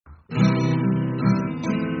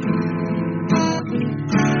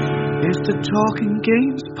the Talking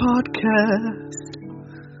Games Podcast.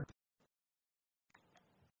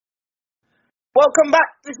 Welcome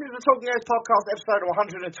back. This is the Talking Games Podcast, episode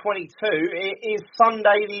 122. It is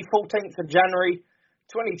Sunday, the 14th of January,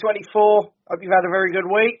 2024. Hope you've had a very good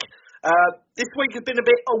week. This week has been a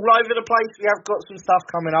bit all over the place. We have got some stuff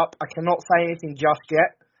coming up. I cannot say anything just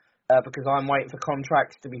yet because I'm waiting for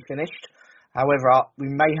contracts to be finished. However,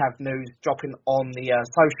 we may have news dropping on the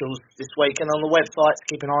socials this week and on the website, so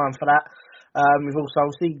keep an eye on for that. We've also,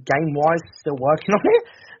 obviously, game-wise, still working on it.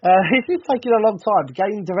 It's just taking a long time.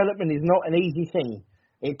 Game development is not an easy thing.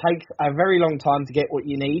 It takes a very long time to get what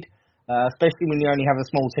you need, especially when you only have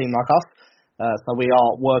a small team like us. So we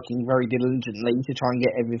are working very diligently to try and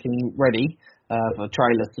get everything ready for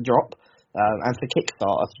trailers to drop and for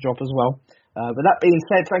Kickstarter to drop as well. But that being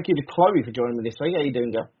said, thank you to Chloe for joining me this week. How are you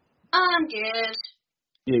doing, girl? I'm good.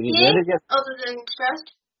 You good? Other than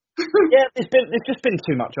stressed? Yeah, it's just been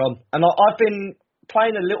too much on. And I've been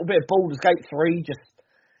playing a little bit of Baldur's Gate 3 just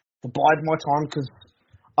to bide my time because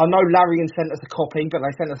I know Larian sent us a copy, but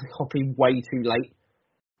they sent us a copy way too late.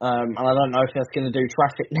 And I don't know if that's going to do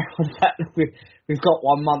traffic now. We've got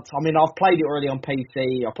 1 month. I mean, I've played it already on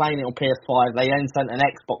PC. I'm playing it on PS5. They then sent an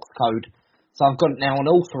Xbox code. So I've got it now on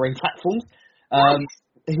all three platforms.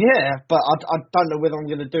 Yeah, but I don't know whether I'm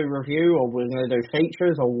going to do a review or we're going to do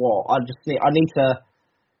features or what. I need to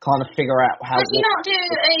kind of figure out how. Did you not do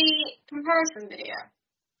a comparison video?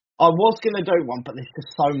 I was going to do one, but there's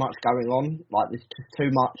just so much going on. Like, there's just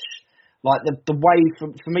too much. Like, the way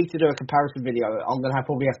for me to do a comparison video, I'm going to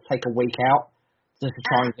probably have to take a week out just to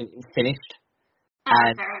try and get it finished.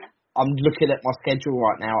 And Fair enough. I'm looking at my schedule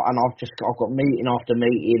right now, and I've got meeting after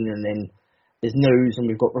meeting, and then there's news, and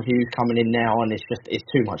we've got reviews coming in now, and it's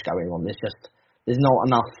too much going on. There's not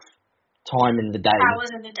enough time in the day.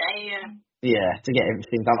 Hours in the day, yeah. Yeah, to get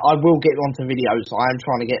everything done. I will get onto videos, so I am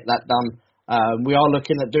trying to get that done. We are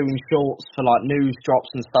looking at doing shorts for like news drops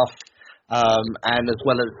and stuff, and as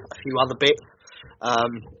well as a few other bits.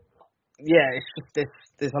 Yeah, it's just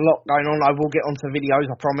there's a lot going on. I will get onto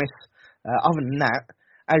videos, I promise. Other than that,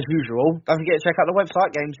 as usual, don't forget to check out the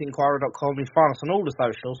website, gamesinquirer.com. You find us on all the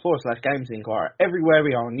socials, /GamesInquirer. Everywhere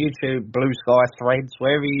we are, on YouTube, Blue Sky, Threads,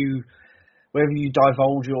 wherever you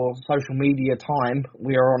divulge your social media time,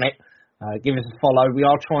 we are on it. Give us a follow. We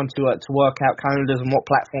are trying to work out calendars and what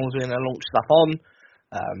platforms we're going to launch stuff on,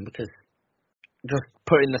 because just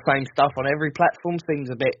putting the same stuff on every platform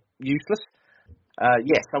seems a bit useless.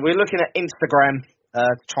 So we're looking at Instagram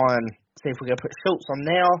to try and see if we're going to put shorts on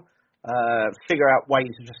now. Figure out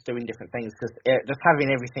ways of just doing different things, because just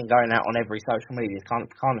having everything going out on every social media is kind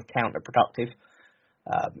of counterproductive,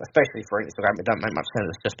 especially for Instagram. It don't make much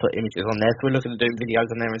sense to just put images on there, so we're looking at doing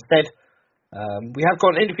videos on there instead. We have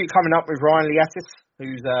got an interview coming up with Ryan Liatis,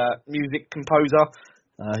 who's a music composer.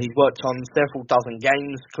 He's worked on several dozen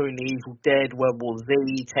games, including The Evil Dead, World War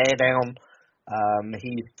Z, Teardown.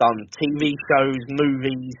 He's done TV shows,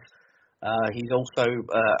 movies. He's also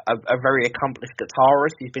a very accomplished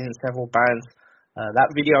guitarist. He's been in several bands.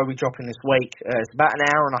 That video we're dropping this week, it's about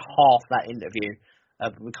an hour and a half, that interview.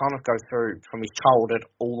 We kind of go through from his childhood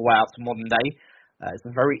all the way up to modern day. It's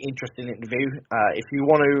a very interesting interview. If you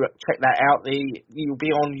want to check that out, you'll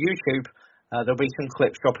be on YouTube. There'll be some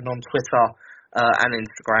clips dropping on Twitter and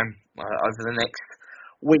Instagram over the next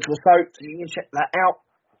week or so you can check that out.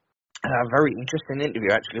 Very interesting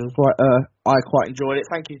interview, actually. I quite enjoyed it.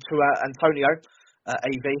 Thank you to Antonio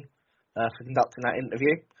AV for conducting that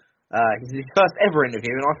interview. It's his first ever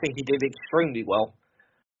interview, and I think he did extremely well.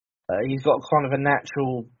 He's got kind of a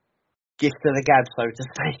natural gift of the gab, so to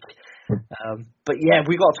speak. But yeah,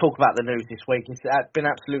 we've got to talk about the news this week. It's been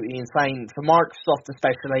absolutely insane. For Microsoft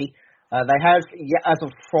especially, they have, as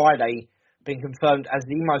of Friday, been confirmed as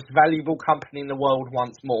the most valuable company in the world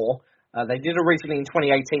once more. They did originally in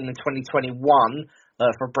 2018 and 2021,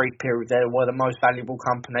 for a brief period they were the most valuable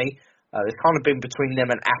company. It's kind of been between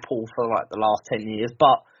them and Apple for like the last 10 years.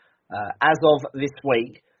 But as of this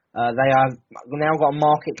week, they have now got a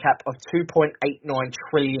market cap of $2.89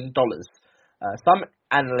 trillion. Some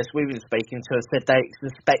analysts we've been speaking to have said they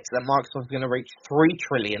suspect that Microsoft is going to reach $3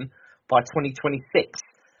 trillion by 2026,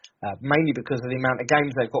 mainly because of the amount of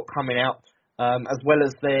games they've got coming out, as well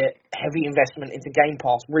as their heavy investment into Game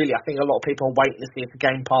Pass. Really, I think a lot of people are waiting to see if the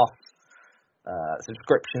Game Pass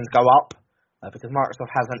subscriptions go up, because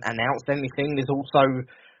Microsoft hasn't announced anything. There's also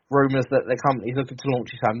rumours that the company is looking to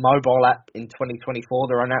launch its own mobile app in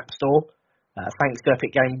 2024, their own app store, thanks to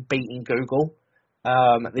Epic Games beating Google.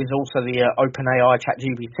 There's also the OpenAI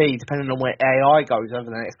ChatGPT. Depending on where AI goes over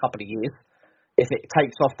the next couple of years, if it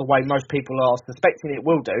takes off the way most people are suspecting it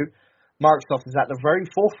will do, Microsoft is at the very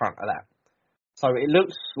forefront of that. So it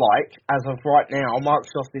looks like, as of right now,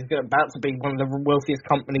 Microsoft is about to be one of the wealthiest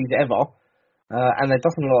companies ever, and it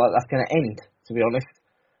doesn't look like that's going to end, to be honest.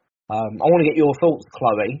 I want to get your thoughts,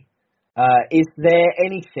 Chloe. Is there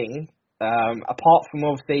anything, apart from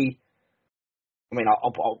obviously, I mean,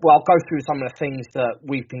 I'll go through some of the things that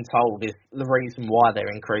we've been told is the reason why their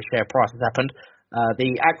increased share price has happened.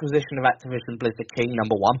 The acquisition of Activision Blizzard King,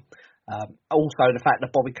 number one. Also, the fact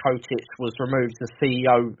that Bobby Kotick was removed as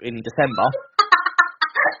CEO in December.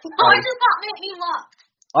 Why does that make me laugh?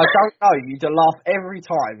 I don't know. You do laugh every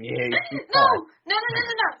time you hear. No.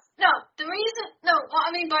 What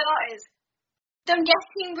I mean by that is, them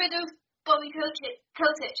getting rid of Bobby Kotick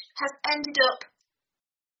has ended up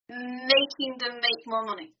making them make more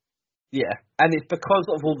money. Yeah, and it's because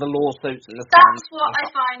of all the lawsuits and the That's what I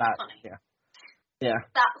find funny. Yeah.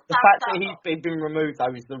 The fact that he's been removed,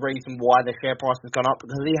 though, is the reason why the share price has gone up,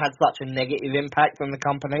 because he had such a negative impact on the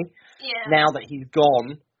company. Yeah. Now that he's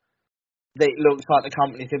gone, it looks like the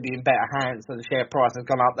company's going to be in better hands, so the share price has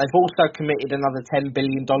gone up. They've also committed another $10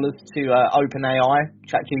 billion to OpenAI,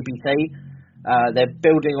 ChatGPT. They're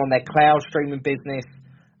building on their cloud streaming business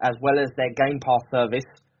as well as their Game Pass service.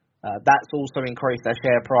 That's also increased their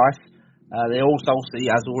share price. They also,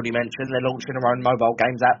 as already mentioned, they're launching their own mobile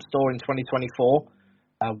games app store in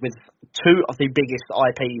 2024 with two of the biggest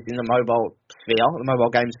IPs in the mobile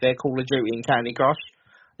game sphere, Call of Duty and Candy Crush.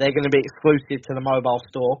 They're going to be exclusive to the mobile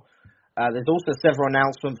store. There's also several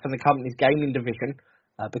announcements from the company's gaming division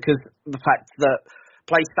because the fact that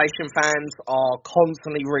PlayStation fans are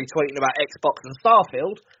constantly retweeting about Xbox and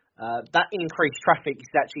Starfield, that increased traffic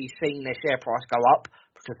is actually seeing their share price go up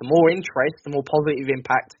because the more interest, the more positive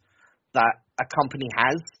impact that a company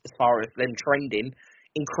has as far as them trending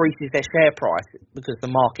increases their share price because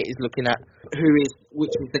the market is looking at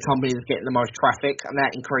which is the company that's getting the most traffic, and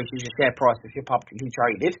that increases your share price if you're publicly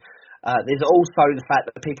traded. There's also the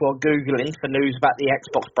fact that people are Googling for news about the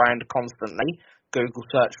Xbox brand constantly. Google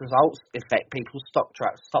search results affect people's stock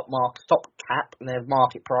cap and their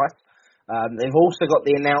market price. They've also got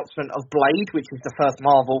the announcement of Blade, which is the first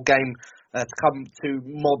Marvel game to come to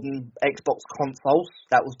modern Xbox consoles.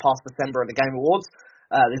 That was past December at the Game Awards.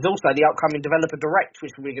 There's also the upcoming Developer Direct,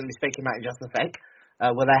 which we're going to be speaking about in just a sec,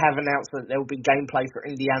 where they have announced that there will be gameplay for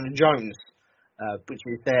Indiana Jones, which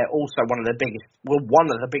is also one of the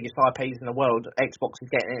biggest IPs in the world. Xbox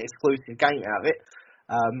is getting an exclusive game out of it.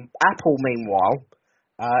 Apple, meanwhile,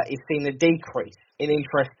 is seeing a decrease in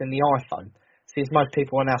interest in the iPhone, since most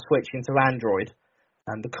people are now switching to Android.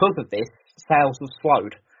 And because of this, sales have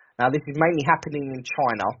slowed. Now, this is mainly happening in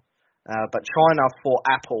China, but China for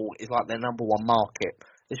Apple is like their number one market.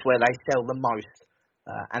 It's where they sell the most.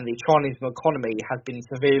 And the Chinese economy has been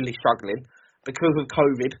severely struggling because of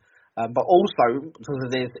COVID, but also because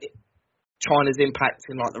of China's impact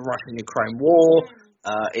in like the Russian-Ukraine war,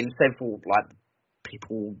 in several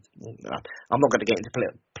people. I'm not going to get into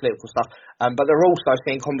political stuff, but they're also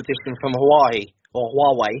seeing competition from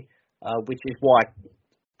Huawei, which is why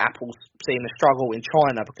Apple's seeing a struggle in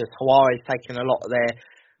China because Huawei's taking a lot of their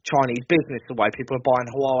Chinese business away. People are buying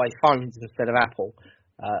Huawei phones instead of Apple.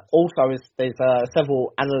 Also, there's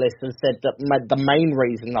several analysts who said that the main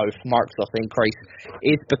reason, though, for Microsoft's increase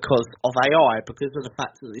is because of AI, because of the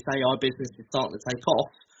fact that this AI business is starting to take off.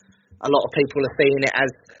 A lot of people are seeing it as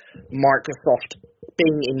Microsoft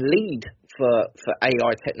being in lead for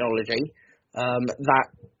AI technology, that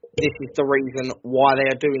this is the reason why they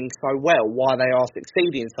are doing so well, why they are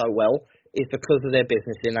succeeding so well, is because of their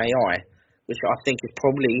business in AI, which I think is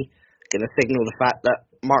probably going to signal the fact that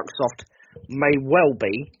Microsoft may well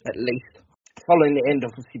be, at least, following the end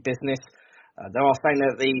of the business. They are saying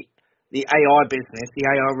that the AI business,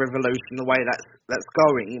 the AI revolution, the way that's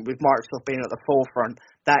going, with Microsoft being at the forefront,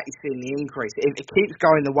 that is seeing the increase. If it keeps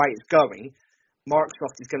going the way it's going,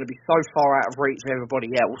 Microsoft is going to be so far out of reach of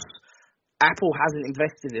everybody else. Apple hasn't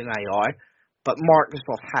invested in AI, but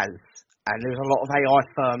Microsoft has. And there's a lot of AI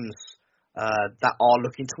firms that are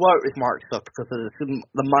looking to work with Microsoft because of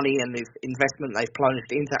the money and the investment they've plunged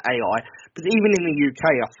into AI. But even in the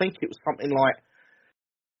UK, I think it was something like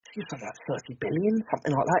 30 billion,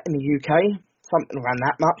 something like that in the UK, something around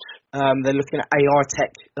that much. They're looking at AI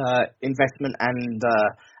tech investment and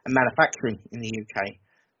manufacturing in the UK.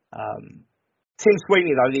 Tim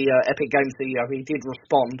Sweeney, though, the Epic Games CEO, he did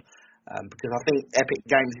respond because I think Epic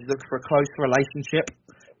Games is looking for a close relationship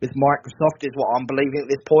with Microsoft, is what I'm believing at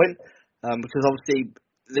this point. Because obviously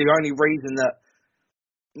the only reason that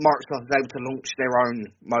Microsoft is able to launch their own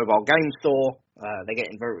mobile game store, they're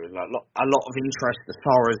getting a lot of interest as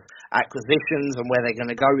far as acquisitions and where they're going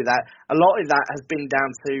to go with that. A lot of that has been down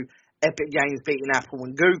to Epic Games beating Apple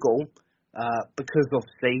and Google, because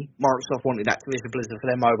obviously Microsoft wanted Activision Blizzard for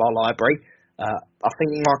their mobile library. I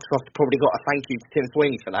think Microsoft probably got a thank you to Tim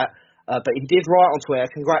Sweeney for that. But he did write on Twitter,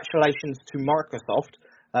 congratulations to Microsoft.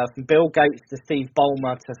 From Bill Gates to Steve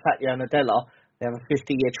Ballmer to Satya Nadella, they have a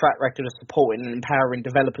 50-year track record of supporting and empowering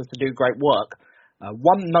developers to do great work.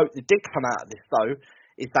 One note that did come out of this, though,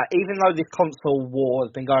 is that even though this console war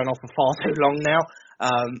has been going on for far too long now,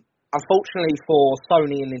 unfortunately for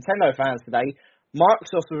Sony and Nintendo fans today,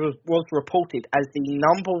 Microsoft was reported as the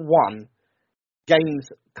number one games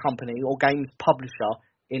company or games publisher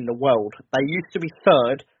in the world. They used to be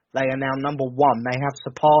third. They are now number one. They have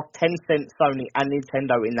surpassed Tencent, Sony, and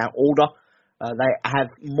Nintendo in that order. They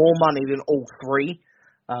have more money than all three,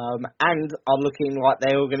 and are looking like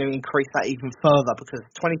they are going to increase that even further because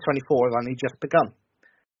 2024 has only just begun.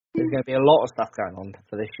 There's going to be a lot of stuff going on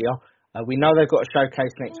for this year. We know they've got a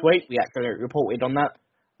showcase next week. We actually reported on that.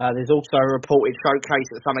 There's also a reported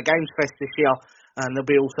showcase at Summer Games Fest this year, and there'll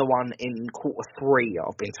be also one in Q3,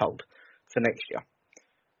 I've been told, for next year.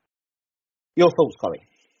 Your thoughts, Chloe?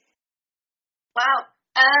 Wow.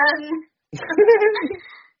 I'm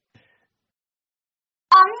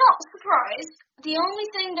not surprised. The only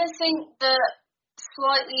thing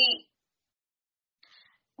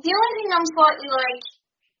I'm slightly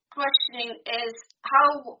questioning is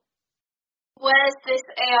where's this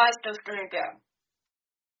AI stuff going to go?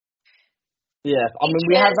 Yeah, I mean,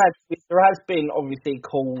 there has been obviously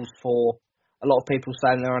calls for a lot of people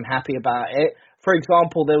saying they're unhappy about it. For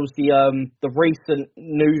example, there was the recent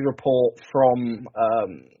news report from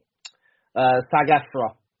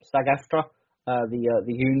SAG-AFTRA, the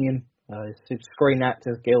union, Screen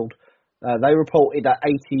Actors Guild. They reported that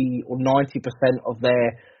 80 or 90% of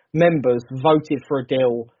their members voted for a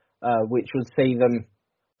deal which would see them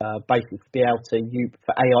basically be able to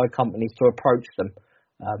for AI companies to approach them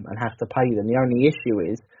and have to pay them. The only issue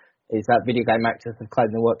is that video game actors have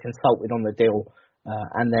claimed they weren't consulted on the deal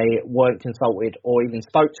and they weren't consulted or even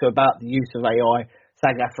spoke to about the use of AI.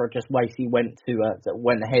 SAG-AFTRA just basically went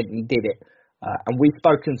ahead and did it. And we've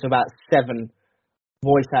spoken to about 7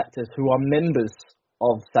 voice actors who are members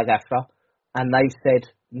of SAG-AFTRA, and they've said,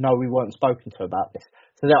 no, we weren't spoken to about this.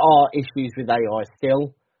 So there are issues with AI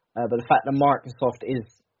still, but the fact that Microsoft is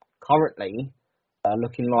currently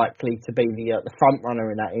looking likely to be the front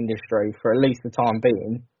runner in that industry for at least the time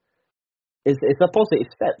being is a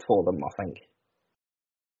positive step for them, I think.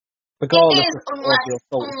 Regardless of your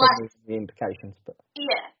thoughts on the implications. But.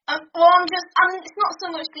 Yeah. It's not so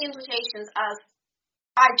much the implications as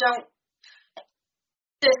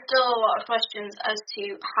there's still a lot of questions as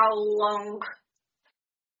to how long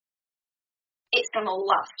it's going to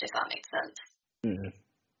last, if that makes sense. Mm-hmm.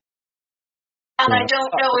 And I don't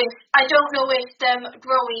know if them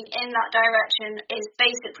growing in that direction is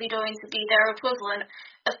basically going to be their equivalent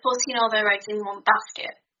of putting all their eggs in one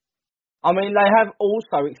basket. I mean, they have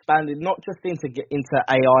also expanded not just into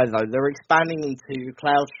AI though. They're expanding into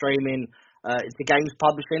cloud streaming, into games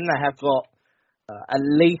publishing. They have got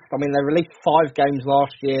they released 5 games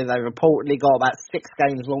last year. They reportedly got about 6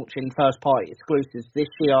 games launching first-party exclusives this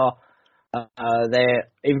year.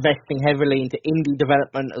 They're investing heavily into indie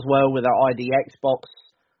development as well with their ID Xbox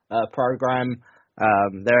program.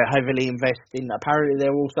 They're heavily investing. Apparently,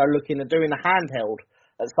 they're also looking at doing a handheld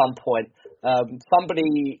at some point.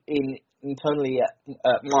 Somebody internally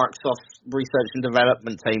at Microsoft's research and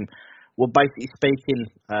development team were basically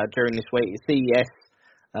speaking during this week at CES,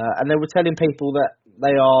 and they were telling people that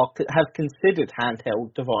they have considered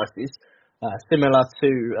handheld devices similar to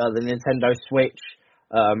the Nintendo Switch.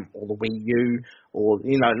 Or the Wii U, or,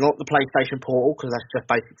 not the PlayStation Portal, because that's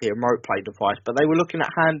just basically a remote play device, but they were looking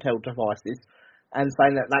at handheld devices and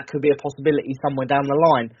saying that could be a possibility somewhere down the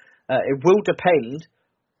line. It will depend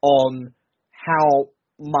on how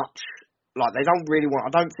much, they don't really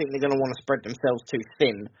I don't think they're going to want to spread themselves too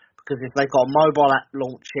thin, because if they've got a mobile app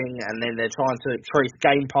launching and then they're trying to increase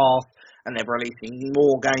Game Pass and they're releasing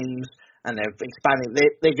more games and they're expanding,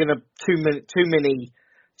 they're going to too many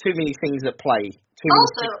things at play.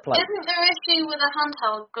 Also, isn't their issue with a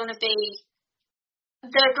handheld going to be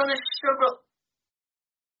they're going to struggle?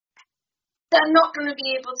 They're not going to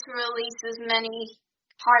be able to release as many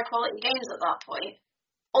high-quality games at that point,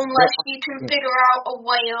 unless you can figure out a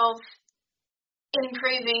way of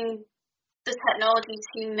improving the technology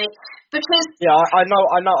to make. Because I know.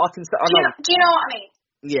 I know. Do you know what I mean?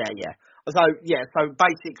 Yeah. So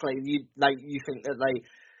basically, you think that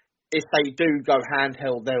if they do go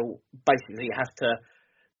handheld, they'll basically have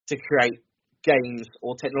to create games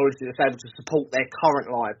or technology that's able to support their current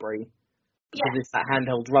library. Because if that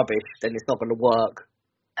handheld's rubbish, then it's not going to work.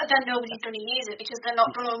 then nobody's going to use it because they're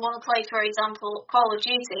not going to want to play, for example, Call of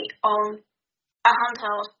Duty on a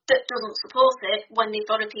handheld that doesn't support it when they've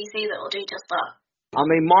got a PC that will do just that. I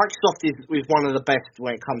mean, Microsoft is one of the best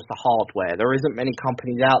when it comes to hardware. There isn't many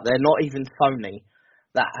companies out there, not even Sony,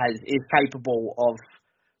 that is capable of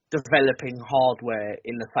developing hardware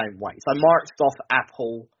in the same way. So Microsoft,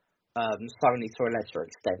 Apple, Sony to a lesser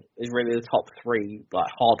extent is really the top three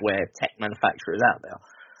hardware tech manufacturers out there.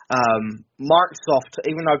 Microsoft,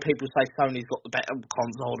 even though people say Sony's got the better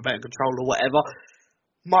console, the better controller, whatever,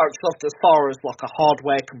 Microsoft, as far as a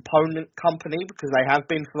hardware component company, because they have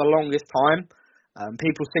been for the longest time,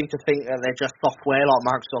 people seem to think that they're just software like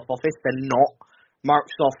Microsoft Office. They're not.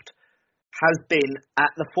 Microsoft has been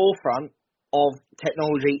at the forefront of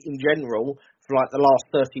technology in general for the last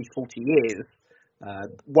 30, 40 years.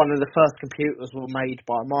 One of the first computers were made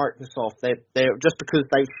by Microsoft. They're just because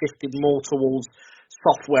they've shifted more towards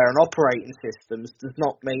software and operating systems does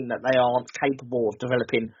not mean that they aren't capable of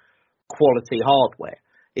developing quality hardware.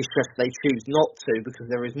 It's just they choose not to because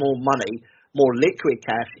there is more money, more liquid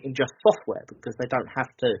cash in just software because they don't have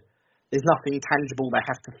to. There's nothing tangible they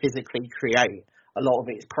have to physically create. A lot of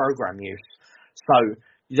it is program use. So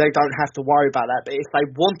they don't have to worry about that. But if they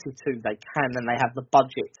wanted to, they can, and they have the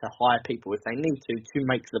budget to hire people if they need to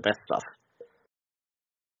make the best stuff.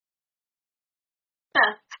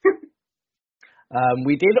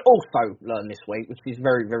 We did also learn this week, which is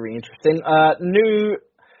very, very interesting. New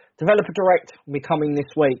Developer Direct will be coming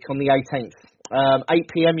this week on the 18th. 8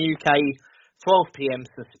 p.m. UK, 12 p.m.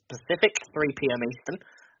 Pacific, 3 p.m. Eastern.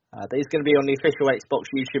 That is going to be on the official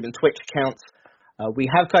Xbox, YouTube and Twitch accounts. We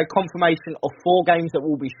have got confirmation of 4 games that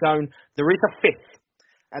will be shown. There is a 5th,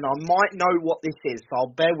 and I might know what this is, so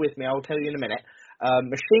I'll bear with me. I'll tell you in a minute.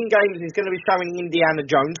 Machine Games is going to be showing Indiana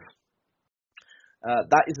Jones.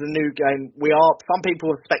 That is the new game. Some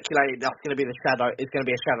people have speculated that's going to be it's going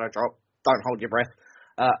to be a shadow drop. Don't hold your breath.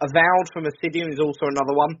 Avowed from Obsidian is also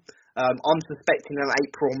another one. I'm suspecting an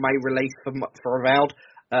April or May release for Avowed.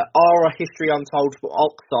 Ara History Untold for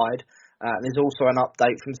Oxide. There's also an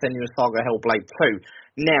update from Senua's Saga Hellblade 2.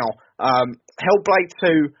 Now, Hellblade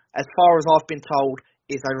 2, as far as I've been told,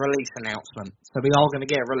 is a release announcement. So we are going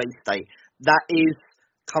to get a release date. That is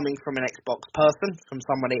coming from an Xbox person, from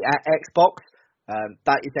somebody at Xbox.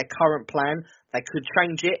 That is their current plan. They could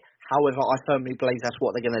change it. However, I firmly believe that's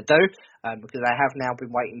what they're going to do because they have now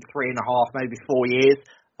been waiting 3.5, maybe 4 years.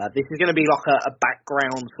 This is going to be like a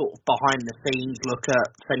background sort of behind the scenes look at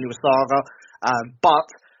Senua's Saga. But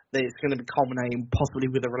it's going to be culminating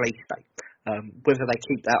possibly with a release date. Whether they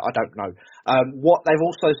keep that, I don't know. What they've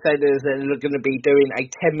also said is they're going to be doing a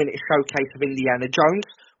 10-minute showcase of Indiana Jones,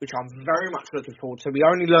 which I'm very much looking forward to. We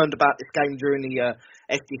only learned about this game during the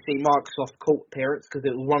FTC Microsoft court appearance because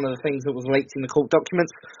it was one of the things that was leaked in the court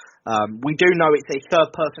documents. We do know it's a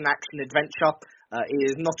third-person action adventure. It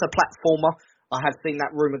is not a platformer. I have seen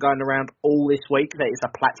that rumour going around all this week that it's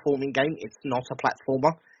a platforming game. It's not a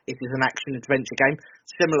platformer. It is an action-adventure game,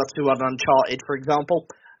 similar to an Uncharted, for example.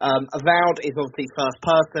 Avowed is obviously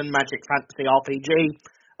first-person, Magic Fantasy RPG.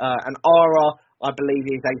 And Ara, I believe,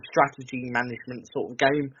 is a strategy management sort of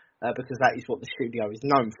game, because that is what the studio is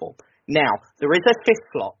known for. Now, there is a 5th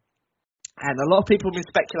slot, and a lot of people have been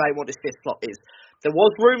speculating what this 5th slot is. There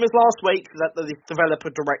was rumours last week that the Developer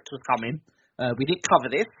Direct was coming. We did cover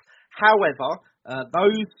this. However,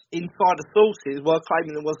 those insider sources were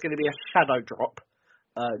claiming there was going to be a shadow drop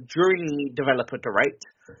during the Developer Direct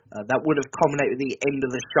that would have culminated at the end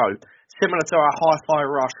of the show. Similar to our Hi-Fi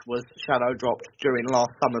Rush was shadow dropped during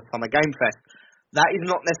last summer's Summer Game Fest. That is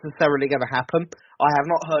not necessarily going to happen. I have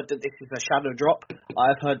not heard that this is a shadow drop.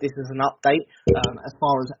 I have heard this is an update as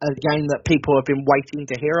far as a game that people have been waiting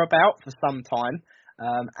to hear about for some time,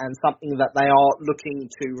 and something that they are looking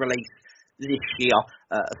to release this year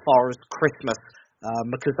as far as Christmas,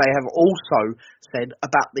 because they have also said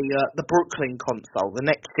about the Brooklyn console, the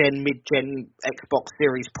next-gen, mid-gen Xbox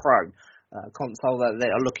Series Pro console that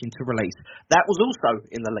they are looking to release. That was also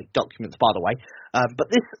in the leaked documents, by the way.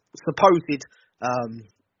 But this supposed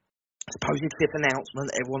 5th announcement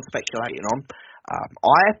that everyone's speculating on,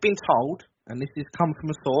 I have been told, and this has come from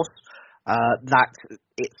a source, that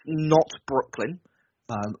it's not Brooklyn.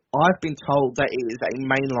 I've been told that it is a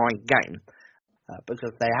mainline game,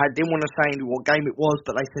 because they didn't want to say what game it was,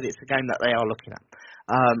 but they said it's a game that they are looking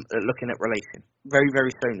at releasing very,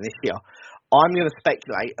 very soon this year. I'm going to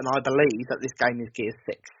speculate, and I believe that this game is Gears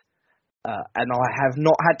 6. And I have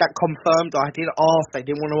not had that confirmed. I did ask, they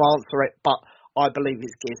didn't want to answer it, but I believe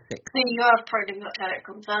it's Gears 6. So you have pretty much had it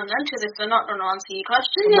confirmed then, because if they're not going to answer your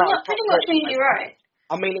question, then that pretty much means you're right.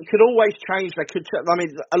 I mean, it could always change. They could. I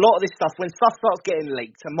mean, a lot of this stuff, when stuff starts getting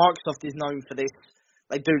leaked, and Microsoft is known for this,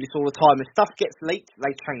 They do this all the time. If stuff gets leaked,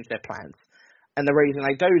 they change their plans. And the reason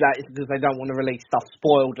they do that is because they don't want to release stuff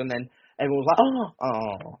spoiled, and then everyone's like,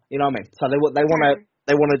 oh, you know what I mean? So they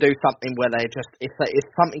want to do something where they just if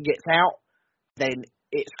something gets out, then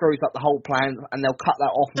it screws up the whole plan, and they'll cut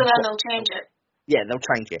that off. So then they'll change it. Yeah, they'll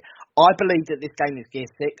change it. I believe that this game is Gear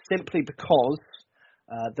 6 simply because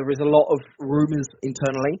there is a lot of rumours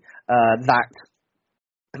internally that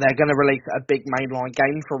they're going to release a big mainline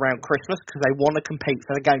game for around Christmas because they want to compete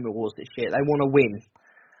for the Game Awards this year. They want to win.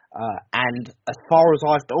 And as far as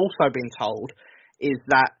I've also been told, is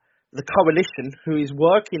that the coalition who is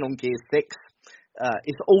working on Gear 6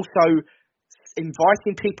 is also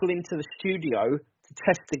inviting people into the studio to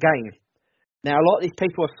test the game. Now, a lot of these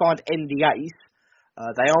people have signed NDAs.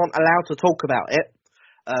 They aren't allowed to talk about it.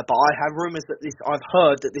 But I have rumours that I've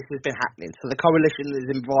heard that this has been happening. So the coalition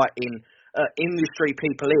is inviting industry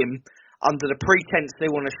people in under the pretense they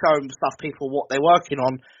want to show stuff people what they're working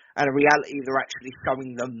on. And in reality, they're actually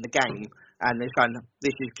showing them the game. And they're saying,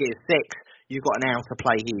 this is Gear 6, you've got an hour to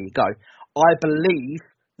play, here you go. I believe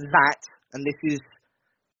that, and this is,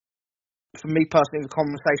 for me personally, the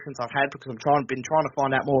conversations I've had, because I've been trying to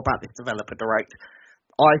find out more about this developer direct,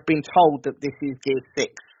 I've been told that this is Gear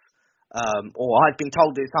 6. Or I've been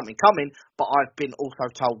told there's something coming, but I've been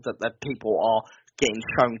also told that the people are getting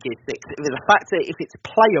shown Gear 6. The fact that if it's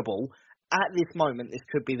playable, at this moment, this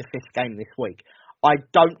could be the 5th game this week. I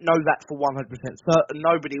don't know that for 100% certain.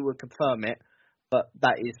 Nobody will confirm it, but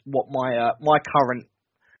that is what my current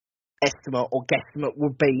estimate or guesstimate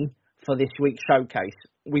would be for this week's showcase.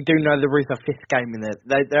 We do know there is a 5th game in there.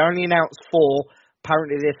 They only announced 4.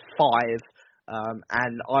 Apparently there's 5.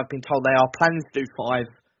 And I've been told they are planning to do 5,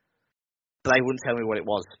 but they wouldn't tell me what it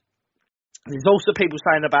was. There's also people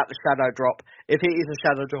saying about the Shadow Drop. If it is a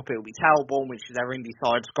Shadow Drop, it will be Towerborn, which is their indie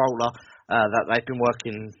side scroller that they've been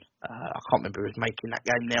working. I can't remember who's making that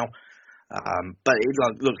game now, but it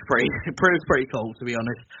looks pretty cool, to be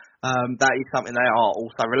honest. That is something they are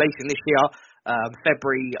also releasing this year,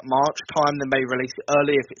 February, March time. They may release it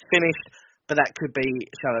early if it's finished, but that could be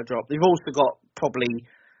Shadow Drop. They've also got probably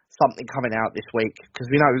something coming out this week, because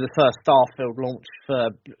we know the first Starfield launch for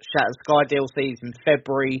Shattered Sky DLC is in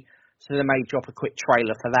February, so they may drop a quick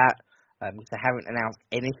trailer for that, because they haven't announced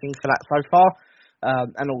anything for that so far.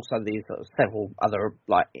 And also there's several other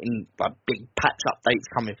big patch updates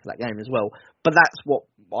coming for that game as well. But that's what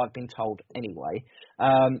I've been told anyway.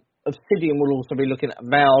 Obsidian will also be looking at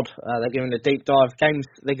Avowed. They're doing a deep dive games.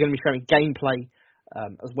 They're going to be showing gameplay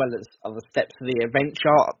as well as other steps of the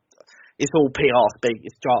adventure. It's all PR speak,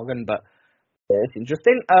 it's jargon, but yeah, it's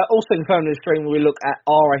interesting. Also confirmed in the stream, we look at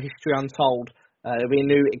Ara History Untold. There'll be a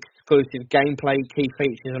new exclusive gameplay, key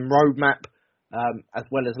features and roadmap, as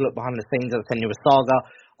well as a look behind the scenes of the Senua Saga.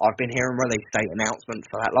 I've been hearing release date announcement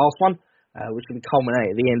for that last one, which will be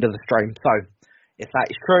culminate at the end of the stream. So, if that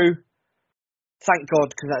is true, thank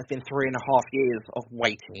God, because that's been 3.5 years of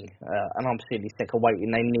waiting, and I'm seriously sick of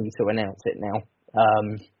waiting. They need to announce it now.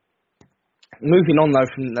 Moving on,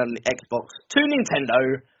 though, from the Xbox to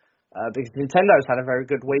Nintendo, because Nintendo's had a very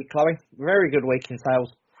good week, Chloe. Very good week in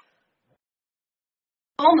sales.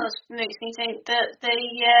 Almost makes me think that they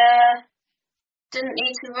didn't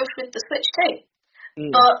need to rush with the Switch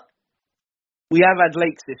 2. But we have had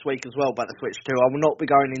leaks this week as well about the Switch 2. I will not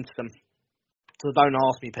be going into them, so don't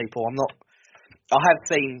ask me, people. I have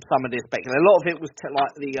seen some of this speculation. A lot of it was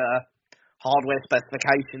like the hardware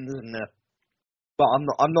specifications but I'm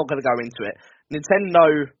not going to go into it.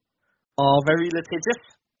 Nintendo are very litigious,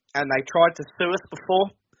 and they tried to sue us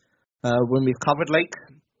before when we've covered leaks.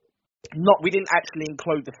 We didn't actually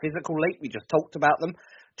include the physical leak, we just talked about them,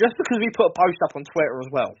 just because we put a post up on Twitter as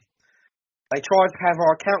well. They tried to have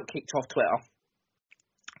our account kicked off Twitter,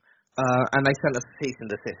 and they sent us a cease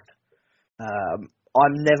and desist.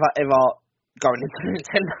 I'm never ever going into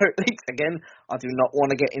Nintendo leaks again. I do not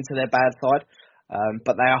want to get into their bad side.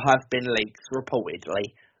 But there have been leaks, reportedly,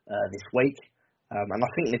 this week. And I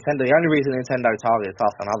think Nintendo, the only reason Nintendo targets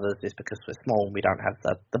us and others is because we're small and we don't have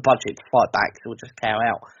the budget to fight back, so we'll just cow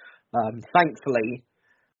out. Thankfully,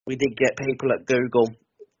 we did get people at Google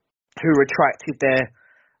who retracted their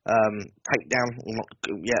takedown,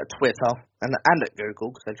 Twitter, and at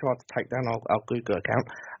Google, because they tried to take down our Google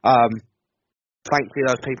account. Thankfully,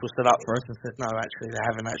 those people stood up for us and said, no, actually, they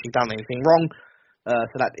haven't actually done anything wrong.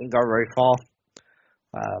 So that didn't go very far.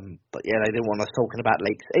 But yeah, they didn't want us talking about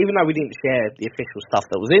leaks. Even though we didn't share the official stuff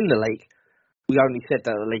that was in the leak, we only said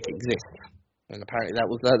that the leak exists. And apparently that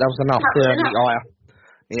was enough to the ire.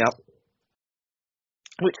 Yep.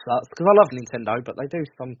 Which sucks, because I love Nintendo, but they do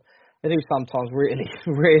sometimes really,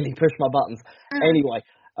 really push my buttons. Anyway,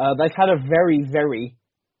 they've had a very, very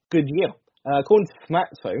good year. According to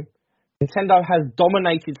Famitsu, Nintendo has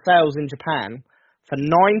dominated sales in Japan for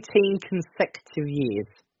 19 consecutive years,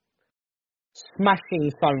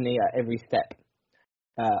 smashing Sony at every step.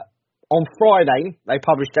 On Friday, they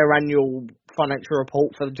published their annual financial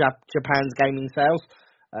report for Japan's gaming sales.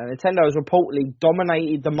 Nintendo has reportedly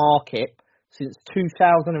dominated the market since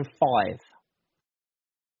 2005.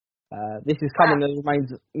 This is coming as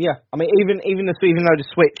remains. Yeah, I mean, even though the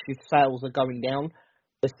Switch sales are going down,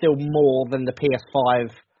 there's still more than the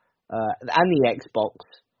PS5 and the Xbox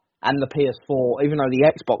and the PS4. Even though the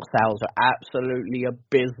Xbox sales are absolutely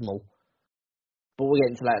abysmal, but we'll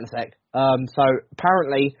get into that in a sec. So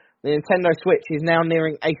apparently, the Nintendo Switch is now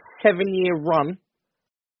nearing a 7-year run,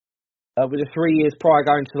 with the 3 years prior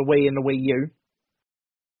going to the Wii and the Wii U.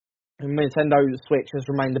 And Nintendo Switch has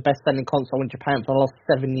remained the best-selling console in Japan for the last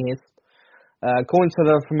 7 years. According to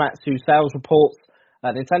the Famitsu sales reports,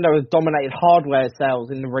 Nintendo has dominated hardware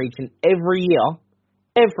sales in the region every year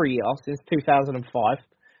since 2005.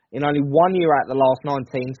 In only 1 year out of the last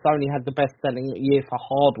 19, Sony had the best-selling year for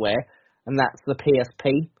hardware, and that's the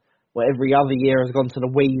PSP, where every other year has gone to the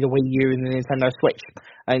Wii U, and the Nintendo Switch.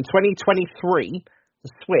 In 2023, the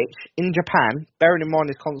Switch in Japan, bearing in mind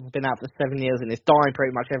this console's been out for 7 years and it's dying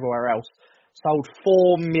pretty much everywhere else, sold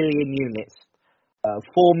 4 million units.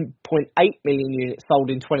 4.8 million units sold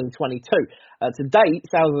in 2022. To date,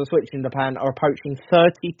 sales of the Switch in Japan are approaching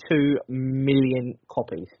 32 million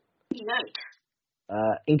copies. Yikes.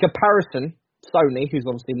 In comparison, Sony, who's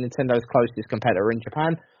obviously Nintendo's closest competitor in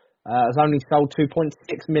Japan, has only sold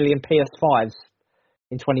 2.6 million PS5s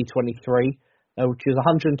in 2023, which is a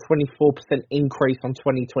 124% increase on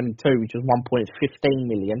 2022, which is 1.15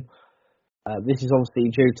 million. This is obviously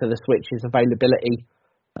due to the Switch's availability.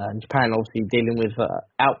 Japan obviously dealing with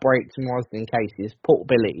outbreaks and worsening cases.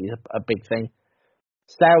 Portability is a big thing.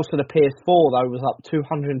 Sales for the PS4, though, was up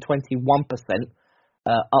 221%,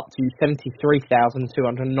 up to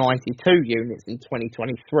 73,292 units in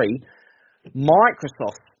 2023.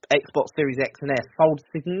 Microsoft Xbox Series X and S sold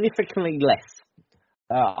significantly less,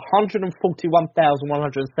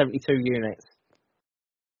 141,172 units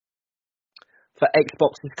for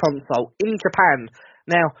Xbox's console in Japan.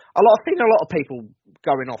 Now, I've seen a lot of people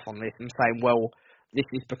going off on this and saying, well, this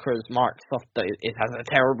is because Microsoft it has a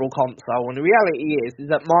terrible console. And the reality is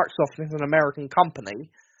that Microsoft is an American company,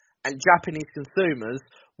 and Japanese consumers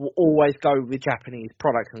will always go with Japanese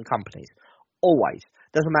products and companies. Always.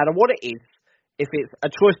 Doesn't matter what it is. If it's a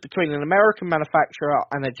choice between an American manufacturer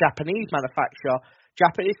and a Japanese manufacturer,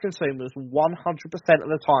 Japanese consumers 100% of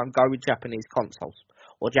the time go with Japanese consoles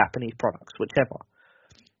or Japanese products, whichever.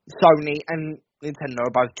 Sony and Nintendo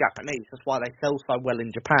are both Japanese. That's why they sell so well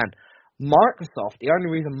in Japan. Microsoft, the only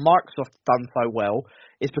reason Microsoft's done so well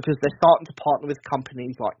is because they're starting to partner with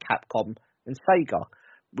companies like Capcom and Sega,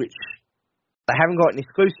 which they haven't got an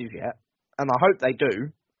exclusive yet, and I hope they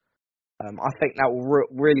do. I think that will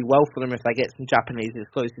really well for them if they get some Japanese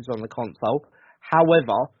exclusives on the console.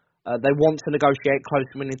 However, they want to negotiate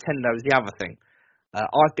closer with Nintendo is the other thing.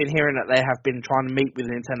 I've been hearing that they have been trying to meet with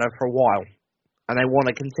Nintendo for a while, and they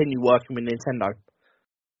want to continue working with Nintendo,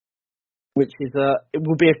 which is it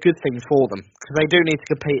will be a good thing for them, because they do need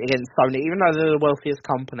to compete against Sony. Even though they're the wealthiest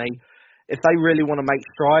company, if they really want to make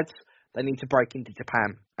strides, they need to break into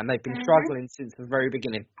Japan, and they've been struggling since the very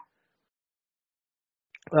beginning.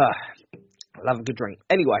 I love a good drink.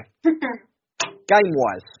 Anyway,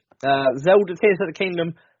 game-wise, Zelda Tears of the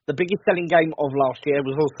Kingdom, the biggest selling game of last year,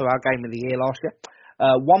 was also our game of the year last year.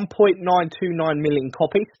 1.929 million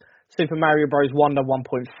copies. Super Mario Bros. Wonder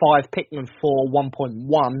 1.5, Pikmin 4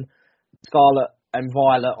 1.1, Scarlet and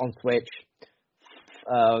Violet on Switch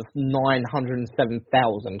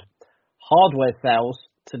 907,000. Hardware sales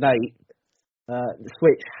to date, the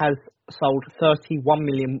Switch has sold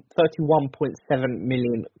 31.7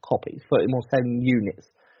 million copies, 31.7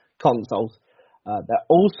 units, consoles. That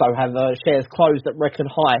also have shares closed at record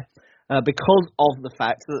high because of the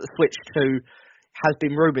fact that the Switch 2 has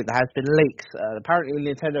been rumoured, there has been leaks. Apparently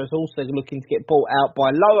Nintendo is also looking to get bought out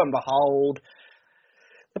by, lo and behold,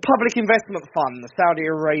 the Public Investment Fund, the Saudi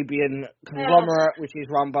Arabian conglomerate, which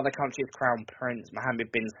is run by the country's Crown Prince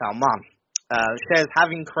Mohammed bin Salman. Shares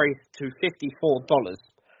have increased to $54.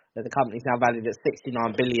 The company's now valued at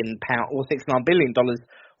 £69 billion or $10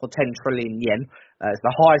 trillion yen. It's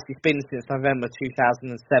the highest it's been since November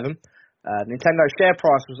 2007. Nintendo's share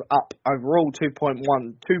price was up overall 2.01%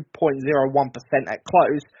 at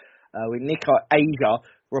close, with Nikkei Asia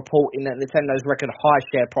reporting that Nintendo's record high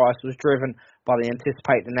share price was driven by the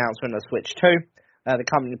anticipated announcement of Switch 2. The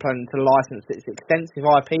company planning to license its extensive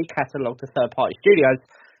IP catalogue to third-party studios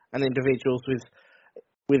and individuals with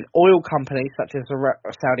with oil companies such as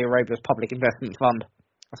Saudi Arabia's Public Investment Fund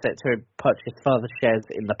are set to purchase further shares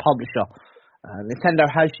in the publisher. Nintendo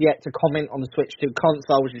has yet to comment on the Switch 2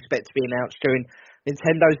 console, which is expected to be announced during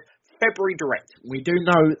Nintendo's February Direct. We do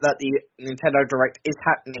know that the Nintendo Direct is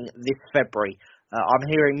happening this February. I'm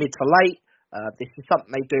hearing mid to late. This is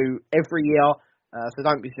something they do every year, so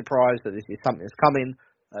don't be surprised that this is something that's coming.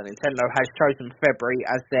 Nintendo has chosen February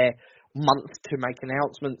as their month to make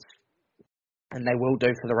announcements, and they will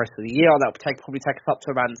do for the rest of the year. That'll probably take us up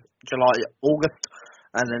to around July, August,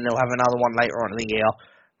 and then they'll have another one later on in the year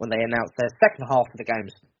when they announce their second half of the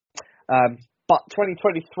games. But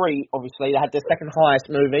 2023, obviously, they had their second highest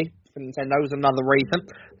movie for Nintendo. Was another reason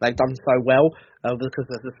they've done so well, because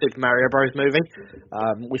of the Super Mario Bros. Movie,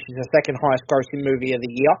 which is the second highest grossing movie of the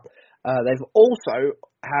year. They've also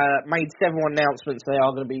made several announcements. They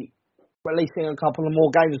are going to be releasing a couple of more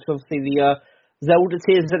games. Obviously, the Zelda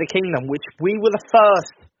Tears of the Kingdom, which we were the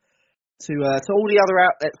first to all the other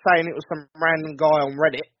outlets saying it was some random guy on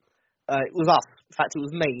Reddit. It was us. In fact, it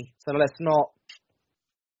was me. So let's not.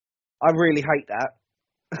 I really hate that.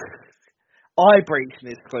 I breached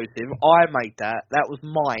an exclusive. I made that. That was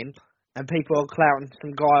mine. And people are clowning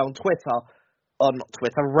some guy on Twitter, or not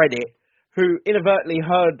Twitter, Reddit, who inadvertently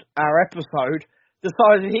heard our episode,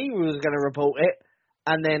 decided he was going to report it,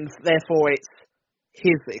 and then therefore it's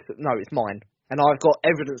his. No, it's mine. And I've got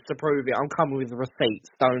evidence to prove it. I'm coming with the receipts.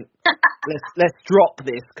 Let's drop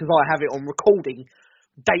this, because I have it on recording,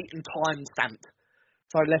 date and time stamped.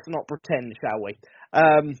 So let's not pretend, shall we?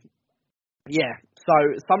 Yeah, so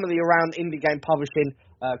some of the around indie game publishing,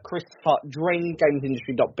 Christopher Dring,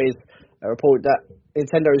 GamesIndustry.biz, reported that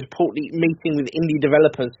Nintendo is reportedly meeting with indie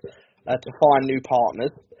developers to find new partners.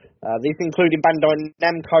 These including Bandai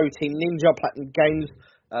Namco, Team Ninja, Platinum Games.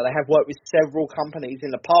 They have worked with several companies in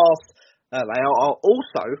the past. They are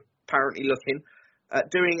also apparently looking at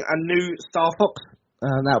doing a new Star Fox.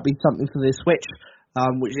 That'll be something for the Switch,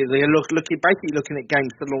 which is they're basically looking at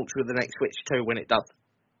games to launch with the next Switch 2 when it does.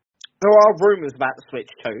 There are rumours about the Switch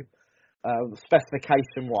 2,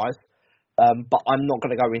 specification-wise, but I'm not going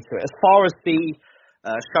to go into it. As far as the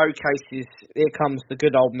showcases, here comes the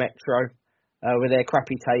good old Metro with their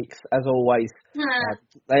crappy takes, as always.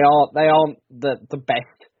 They aren't the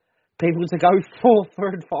best people to go for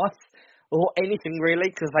advice or anything really,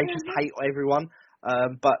 because they just hate everyone.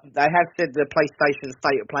 But they have said the PlayStation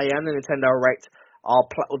State of Play and the Nintendo Direct are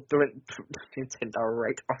Nintendo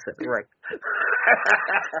Direct. I said Direct.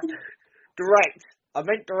 Direct. I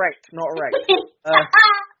meant Direct, not Erect. Don't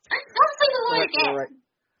say the word again. Direct.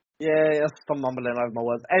 Yeah, I'm mumbling over my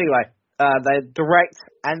words. Anyway, the Direct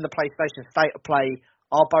and the PlayStation State of Play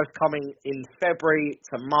are both coming in February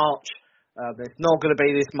to March. It's not going to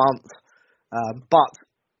be this month, but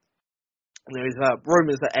there is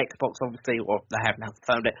rumours that Xbox, obviously, or they have now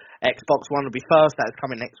confirmed it, Xbox One will be first. That's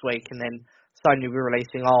coming next week, and then Sony will be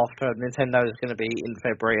releasing after. Nintendo is going to be in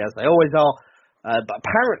February, as they always are. But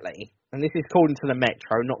apparently, and this is according to the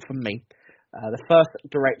Metro, not from me, the first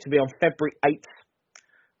Direct to be on February 8th.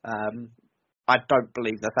 I don't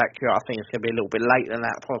believe that's accurate. I think it's going to be a little bit later than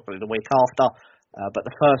that, probably the week after. But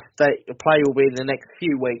the first State of Play will be in the next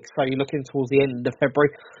few weeks, so you're looking towards the end of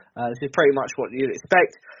February. This is pretty much what you'd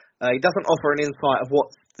expect. He doesn't offer an insight of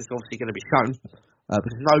what is obviously going to be shown,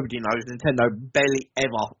 because nobody knows. Nintendo barely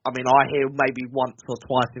ever. I mean, I hear maybe once or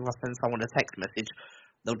twice if I send someone a text message,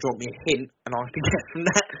 they'll drop me a hint, and I can guess from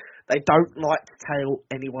that. They don't like to tell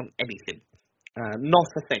anyone anything.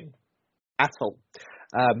 Not a thing. At all.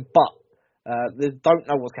 But they don't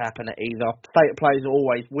know what's going to happen at either. State of Play is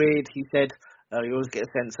always weird, he said. You always get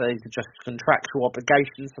a sense that these are just contractual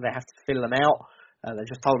obligations, so they have to fill them out. They're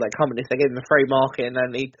just told that companies, they give them a free market and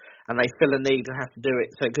they fill a need and have to do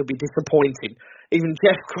it, so it could be disappointing. Even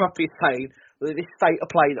Jeff Grubb is saying that this State of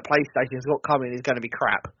Play that PlayStation's got coming is going to be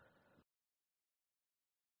crap.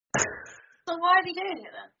 So why are they doing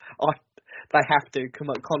it then? They have to,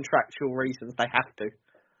 contractual reasons, they have to.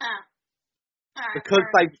 Because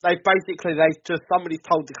somebody's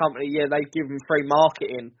told the company, yeah, they give them free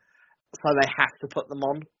marketing, so they have to put them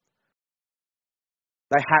on.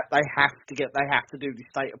 They have to do the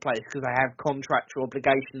State of Play because they have contractual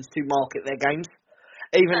obligations to market their games,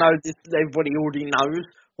 even though everybody already knows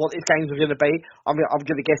what these games are going to be. I mean, I'm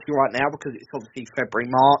going to guess you right now because it's obviously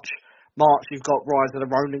February, March. March, you've got Rise of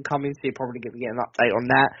the Ronin coming, so you're probably going to get an update on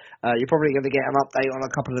that. You're probably going to get an update on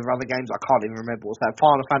a couple of other games. I can't even remember what's that.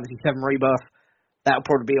 Final Fantasy VII Rebirth, that'll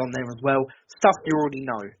probably be on there as well. Stuff you already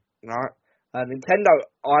know, right? Nintendo,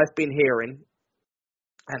 I've been hearing,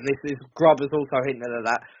 and this is Grubb has also hinted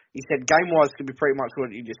at that. He said game-wise could be pretty much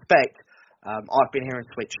what you'd expect. I've been hearing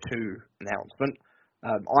Switch 2 announcement.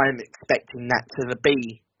 I am expecting that to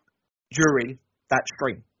be during that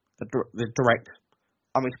stream, the direct.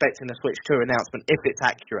 I'm expecting a Switch 2 announcement if it's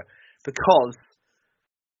accurate, because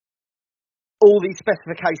all these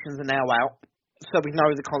specifications are now out, so we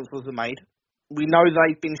know the consoles are made. We know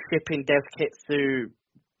they've been shipping dev kits to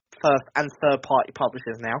first and third party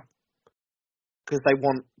publishers now, because they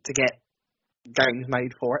want to get games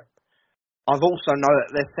made for it. I've also know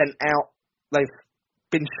that they've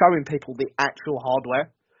been showing people the actual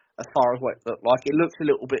hardware as far as what it looked like. It looks a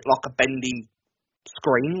little bit like a bendy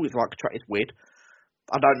screen with it's weird.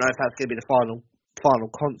 I don't know if that's going to be the final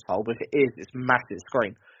console, but if it is, it's a massive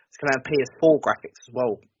screen. It's going to have PS4 graphics as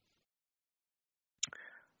well.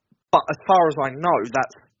 But as far as I know,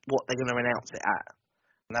 that's what they're going to announce it at.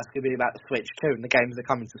 And that's going to be about the Switch 2 and the games that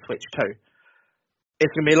are coming to Switch 2.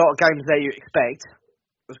 It's going to be a lot of games there you expect,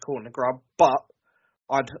 as calling the grub, but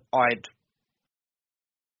I'd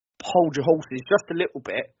hold your horses just a little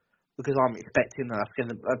bit, because I'm expecting that's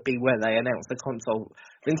going to be where they announce the console.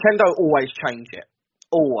 Nintendo always change it.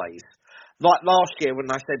 Always. Like last year when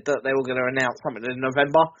I said that they were going to announce something in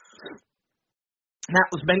November, that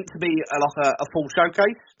was meant to be a full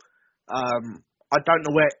showcase. I don't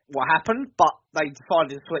know what happened, but they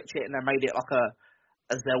decided to switch it and they made it like a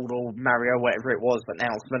Zelda or Mario, whatever it was,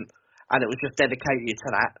 announcement, and it was just dedicated to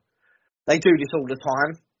that. They do this all the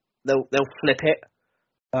time. They'll flip it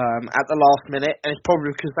at the last minute, and it's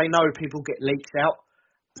probably because they know people get leaks out,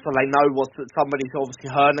 so they know what somebody's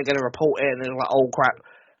obviously heard, and they're going to report it, and they're like, oh crap,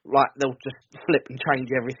 like they'll just flip and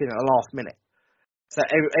change everything at the last minute. So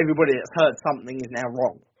everybody that's heard something is now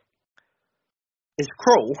wrong. It's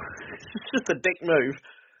cruel. It's just a dick move,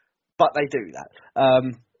 but they do that.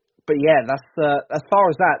 But yeah, that's as far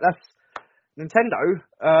as that's Nintendo.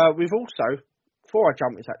 We've also, before I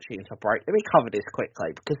jump into a break, let me cover this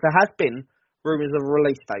quickly, because there has been rumours of a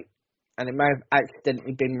release date, and it may have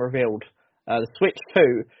accidentally been revealed. The Switch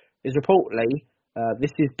 2 is reportedly,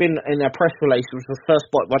 this has been in a press release, which was first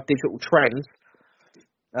spotted by Digital Trends,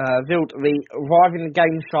 revealed the reviving the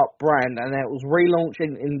GameShark brand, and it was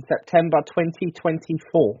relaunching in September 2024.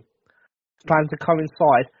 It's planned to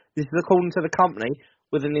coincide, this is according to the company,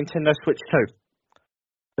 with the Nintendo Switch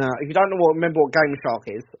 2. Now, if you don't remember what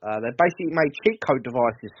GameShark is, they basically made cheat code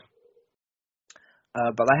devices.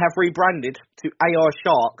 But they have rebranded to AI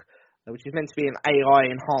Shark, which is meant to be an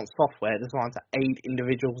AI-enhanced software designed to aid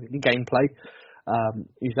individuals in gameplay.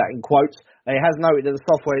 Use that in quotes. It has noted that the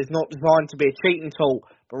software is not designed to be a cheating tool,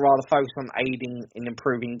 but rather focused on aiding in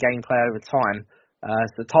improving gameplay over time.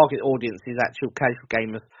 So the target audience is actual casual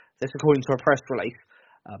gamers. That's according to a press release.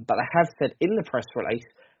 But they have said in the press release,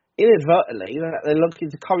 inadvertently, that they're looking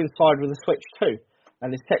to coincide with the Switch 2.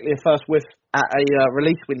 And it's technically a first whiff at a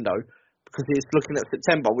release window, because it's looking at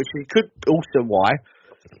September, which could also why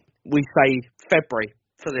we say February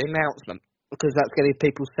for the announcement, because that's going to give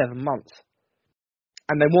people 7 months.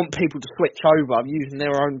 And they want people to switch over using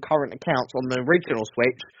their own current accounts on the original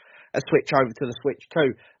Switch and switch over to the Switch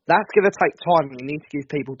 2. That's going to take time, and you need to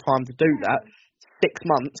give people time to do that. 6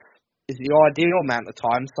 months is the ideal amount of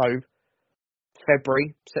time, so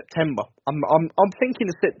February, September. I'm thinking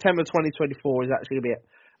of September 2024 is actually going to be it,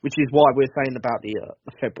 which is why we're saying about the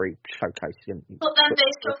February showcase. But then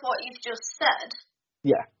based off what you've just said,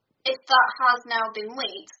 yeah, if that has now been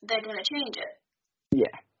leaked, they're going to change it.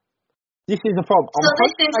 Yeah. This is the problem. So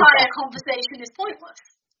this entire conversation is pointless.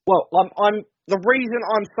 Well, I'm the reason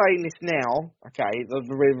I'm saying this now, okay, the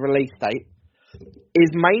release date, is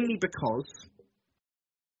mainly because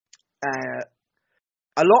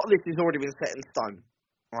a lot of this has already been set in stone,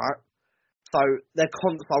 right? So their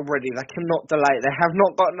console ready, they cannot delay it. They have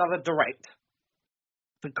not got another direct.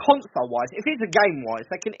 The console-wise, if it's a game-wise,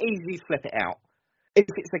 they can easily flip it out. If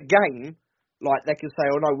it's a game, like they can say,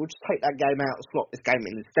 oh no, we'll just take that game out and slot this game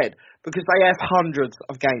in instead, because they have hundreds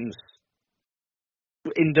of games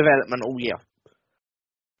in development all year.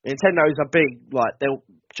 Nintendo's a big,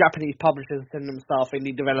 Japanese publishers send them stuff,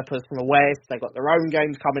 indie developers from the West, they got their own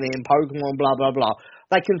games coming in, Pokemon, blah, blah, blah.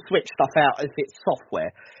 They can switch stuff out if it's software.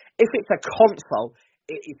 If it's a console,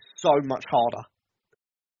 it is so much harder.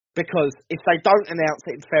 Because if they don't announce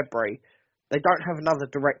it in February, they don't have another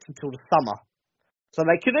direct until the summer. So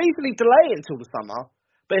they could easily delay it until the summer,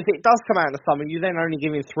 but if it does come out in the summer, you then only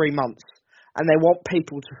give them 3 months. And they want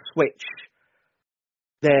people to switch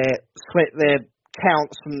their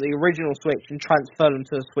accounts from the original Switch and transfer them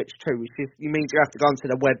to the Switch 2, which means you have to go onto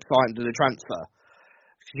the website and do the transfer.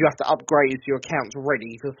 You have to upgrade your accounts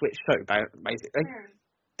ready for Switch 2, basically.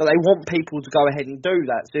 But they want people to go ahead and do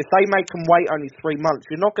that. So if they make them wait only 3 months,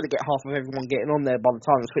 you're not going to get half of everyone getting on there by the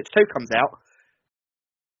time the Switch 2 comes out.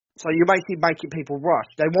 So you're basically making people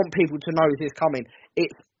rush. They want people to know this is coming.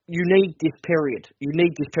 You need this period. You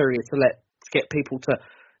need this period to get people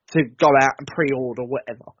to go out and pre-order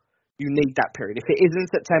whatever. You need that period. If it is in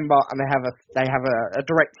September and they have a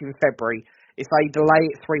direct in February, if they delay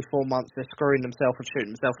it 3-4 months, they're screwing themselves and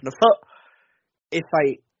shooting themselves in the foot. If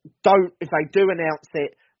they do announce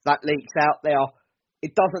it, that leaks out there.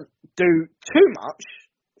 It doesn't do too much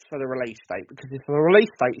for the release date, because if the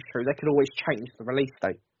release date is true, they can always change the release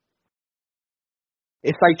date.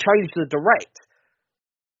 If they change the direct,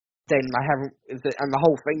 then they haven't, and the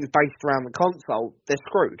whole thing is based around the console, they're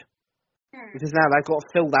screwed. Because now they've got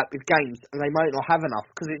to fill that with games, and they might not have enough,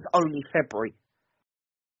 because it's only February.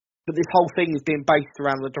 But this whole thing is being based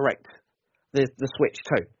around the direct, the Switch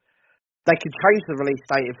 2. They could change the release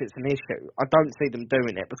date if it's an issue. I don't see them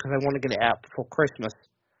doing it, because they want to get it out before Christmas.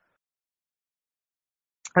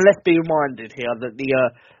 And let's be reminded here that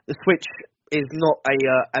the Switch is not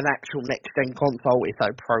an actual next-gen console, it's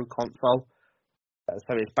a Pro console.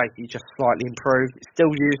 So it's basically just slightly improved. It's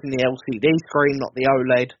still using the LCD screen, not the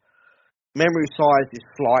OLED. Memory size is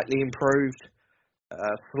slightly improved,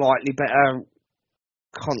 slightly better,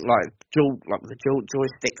 like the dual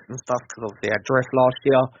joysticks and stuff, because obviously I had Drift last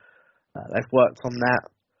year. They've worked on that.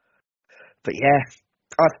 But yeah,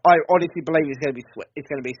 I honestly believe it's going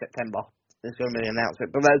to be September. There's going to be an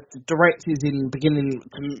announcement, but the direct is in beginning.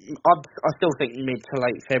 I still think mid to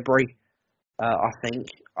late February. I think.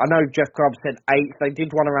 I know Jeff Grubb said 8th. They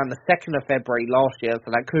did one around the 2nd of February last year,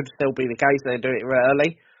 so that could still be the case. They do it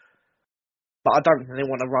early. But I don't think they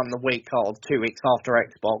want to run the week or 2 weeks after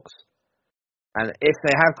Xbox. And if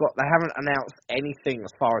they haven't announced anything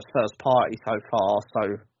as far as first party so far.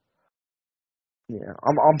 So yeah,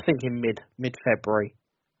 I'm thinking mid February,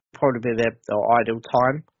 probably be their ideal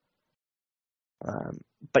time.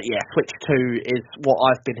 But yeah, Switch 2 is what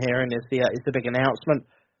I've been hearing is the big announcement.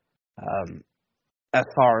 As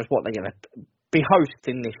far as what they're going to be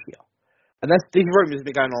hosting this year. And these rumours have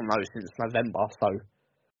been going on though since November, so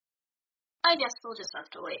I guess we'll just have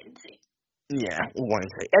to wait and see. Yeah, we'll wait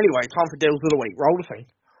and see. Anyway, time for deals of the week. Roll the thing.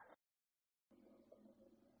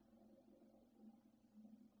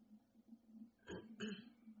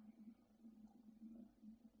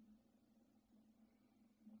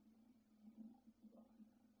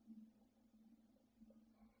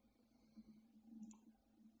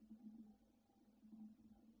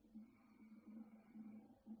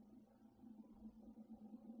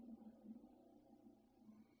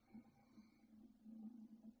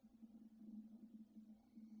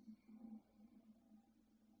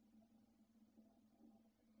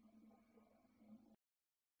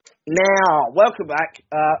 Now, welcome back.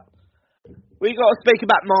 We got to speak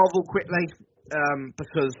about Marvel quickly,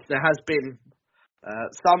 because there has been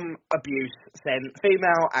some abuse sent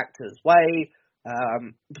female actors' way,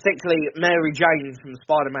 particularly Mary Jane from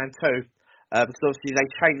Spider-Man 2, because obviously they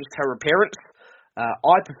changed her appearance.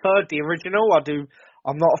 I preferred the original.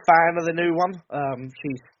 I'm not a fan of the new one.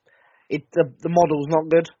 The model's not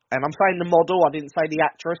good, and I'm saying the model. I didn't say the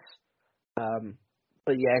actress.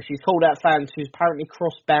 But yeah, she's called out fans who's apparently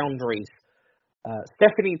crossed boundaries.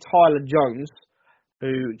 Stephanie Tyler Jones,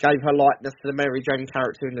 who gave her likeness to the Mary Jane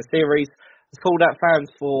character in the series, has called out fans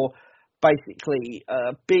for basically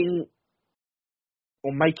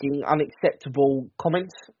making unacceptable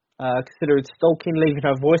comments, considered stalking, leaving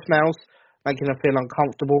her voicemails, making her feel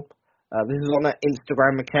uncomfortable. This is on her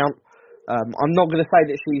Instagram account. I'm not going to say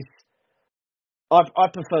that she's...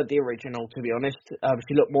 I preferred the original, to be honest.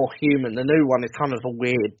 She looked more human. The new one is kind of a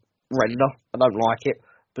weird render. I don't like it.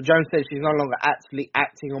 But Jones says she's no longer actually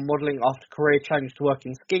acting or modelling after career change to work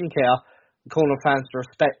in skincare. I'm calling on fans to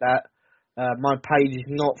respect that. My page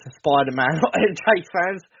is not for Spider-Man or MJ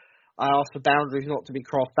fans. I ask for boundaries not to be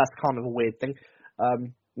crossed. That's kind of a weird thing.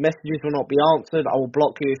 Messages will not be answered. I will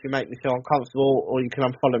block you if you make me feel uncomfortable, or you can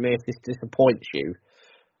unfollow me if this disappoints you.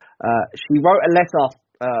 She wrote a letter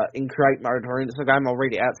in create mode on her Instagram. I'll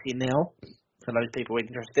read it out to you now, for those people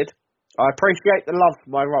interested. I appreciate the love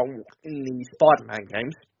for my role in the Spider-Man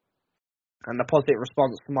games, and the positive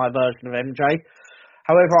response to my version of MJ.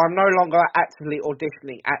 However, I'm no longer actively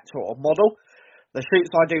auditioning actor or model. The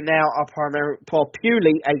shoots I do now are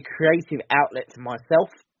purely a creative outlet for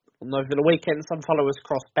myself. Over the weekend, some followers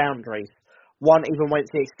crossed boundaries. One even went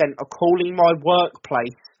to the extent of calling my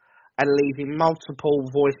workplace and leaving multiple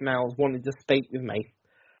voicemails wanting to speak with me,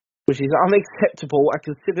 which is unacceptable and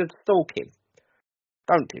considered stalking.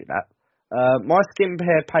 Don't do that. My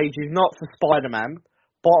skincare page is not for Spider-Man.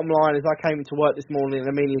 Bottom line is I came into work this morning and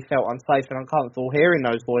immediately felt unsafe and uncomfortable hearing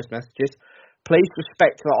those voice messages. Please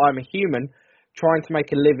respect that I'm a human trying to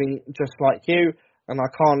make a living just like you, and I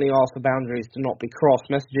kindly ask the boundaries to not be crossed.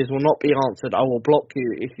 Messages will not be answered. I will block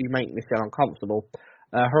you if you make me feel uncomfortable.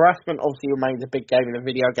 Harassment obviously remains a big game in the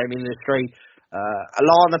video game industry.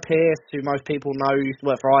 Alana Pierce, who most people know used to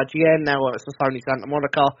work for IGN, now works for Sony Santa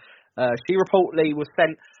Monica. She reportedly was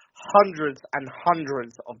sent hundreds and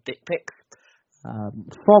hundreds of dick pics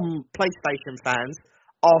from PlayStation fans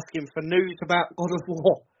asking for news about God of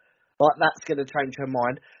War. Like, that's going to change her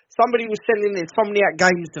mind. Somebody was sending Insomniac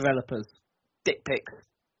Games developers dick pics.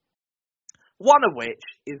 One of which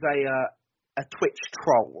is a Twitch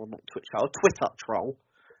troll, or not Twitch troll, a Twitter troll,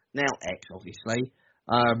 now X, obviously.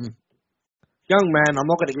 Young man, I'm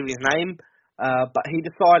not going to give his name, but he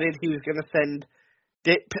decided he was going to send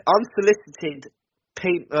unsolicited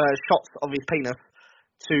shots of his penis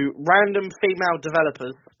to random female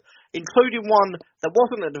developers, including one that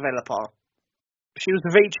wasn't a developer. She was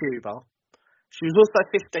a VTuber. She was also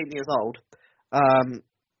 15 years old,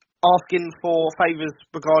 asking for favours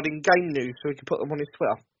regarding game news so he could put them on his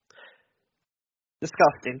Twitter.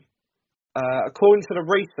 Disgusting. According to the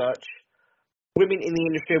research, women in the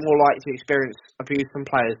industry are more likely to experience abuse from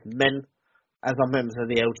players than men, as are members of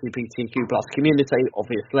the LGBTQ plus community,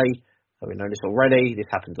 obviously. We know this already.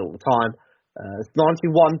 This happens all the time.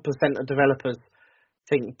 91% of developers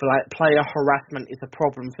think player harassment is a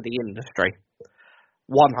problem for the industry.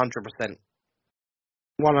 100%.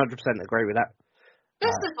 100% agree with that.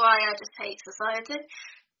 This is why I just hate society.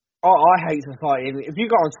 I hate society. If you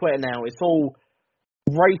go on Twitter now, it's all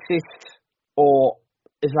racist or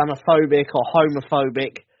Islamophobic or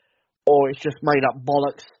homophobic, or it's just made up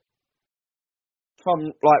bollocks from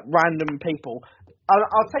like random people.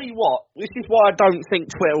 I'll tell you what, this is why I don't think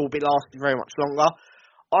Twitter will be lasting very much longer.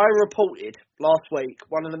 I reported last week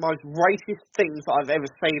one of the most racist things that I've ever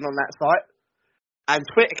seen on that site, and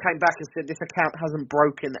Twitter came back and said this account hasn't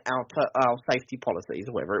broken our safety policies,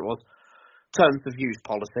 or whatever it was, terms of use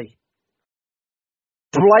policy.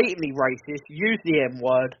 Blatantly racist, used the M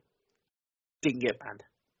word, didn't get banned.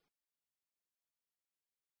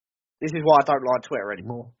 This is why I don't like Twitter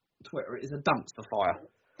anymore. Twitter is a dumpster fire,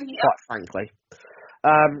 quite frankly.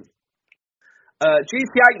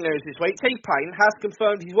 GTA news this week. T-Pain has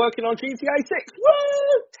confirmed he's working on GTA 6.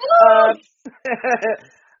 Woo!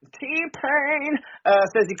 T-Pain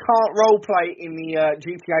says he can't roleplay in the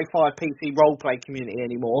GTA 5 PC roleplay community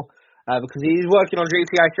anymore because he is working on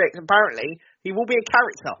GTA 6. Apparently, he will be a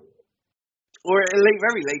character, or at the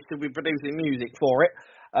very least, he'll be producing music for it.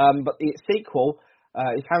 But the sequel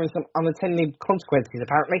is having some unintended consequences,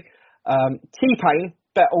 apparently. T-Pain,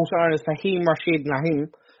 also known as Fahim Rashid Naim,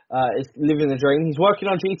 is living the dream. He's working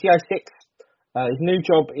on GTA 6. His new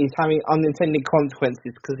job is having unintended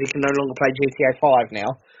consequences because he can no longer play GTA 5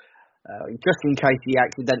 now. Just in case he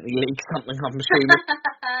accidentally leaks something, I'm assuming.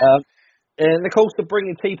 In the course of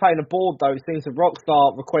bringing T-Pain aboard, though, it seems that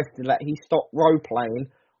Rockstar requested that he stop role-playing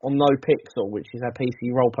on NoPixel, which is a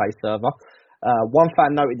PC roleplay server. One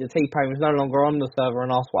fan noted that T-Pain was no longer on the server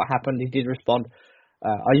and asked what happened. He did respond,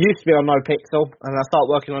 I used to be on NoPixel, and I started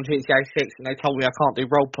working on GTA 6, and they told me I can't do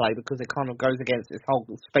roleplay because it kind of goes against this whole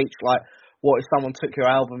speech, like, what if someone took your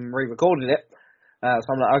album and re-recorded it? So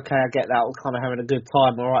I'm like, okay, I get that, we're kind of having a good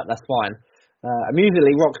time, alright, that's fine.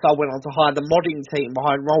 Amusingly, Rockstar went on to hire the modding team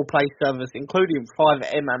behind roleplay servers, including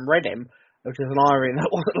 5M and Redem, which is an irony that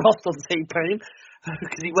wasn't lost on T-Pain,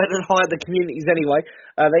 because he went and hired the communities anyway.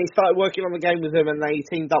 They started working on the game with them, and they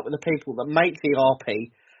teamed up with the people that make the RP,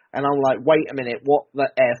 and I'm like, wait a minute, what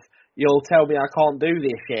the F? You'll tell me I can't do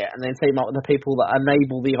this shit, and then team up with the people that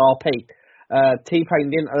enable the RP.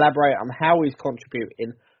 T-Pain didn't elaborate on how he's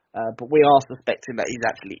contributing, but we are suspecting that he's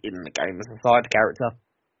actually in the game as a side character.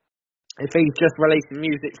 If he's just releasing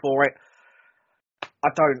music for it,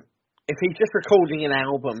 if he's just recording an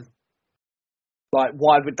album, like,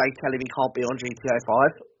 why would they tell him he can't be on GTA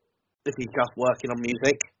 5 if he's just working on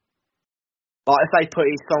music? Like, if they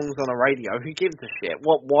put his songs on a radio, who gives a shit?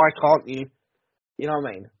 Why can't you? You know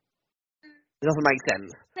what I mean? It doesn't make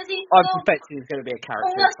sense. I'm suspecting he's going to be a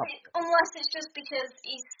character. Unless it's just because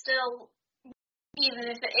he's still, even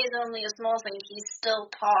if it is only a small thing, he's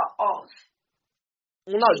still part of.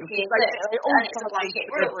 Well, no, because they all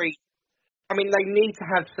celebrity. I mean, they need to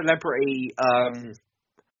have celebrity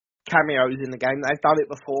cameos in the game. They've done it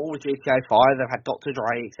before with GTA 5. They've had Dr.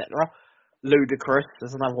 Dre, etc. Ludacris,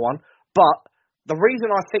 there's another one. But the reason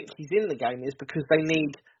I think he's in the game is because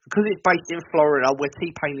because it's based in Florida, where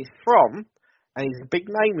T-Pain is from, and he's a big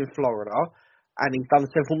name in Florida, and he's done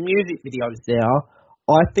several music videos there.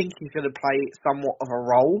 I think he's going to play somewhat of a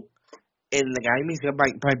role in the game. He's going to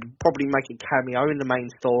probably make a cameo in the main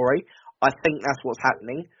story. I think that's what's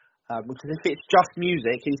happening. Because if it's just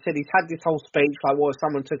music, he said he's had this whole speech, like, well, if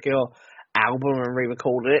someone took your album and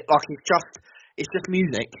re-recorded it. Like it's just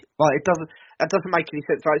music. Like it doesn't make any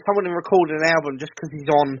sense. Like someone recorded an album just because he's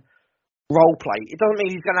on roleplay. It doesn't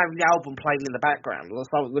mean he's going to have the album playing in the background.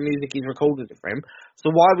 That's not the music he's recorded it for him. So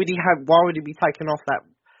why would he be taken off that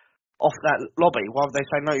lobby? Why would they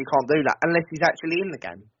say no, you can't do that unless he's actually in the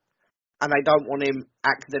game? And they don't want him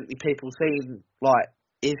accidentally people seeing like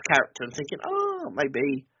his character and thinking, oh,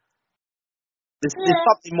 maybe there's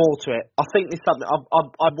something more to it. I think there's something.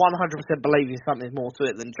 I 100% believe there's something more to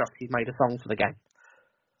it than just he's made a song for the game.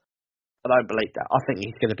 I don't believe that. I think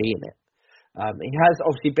he's going to be in it. He has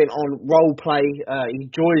obviously been on roleplay. He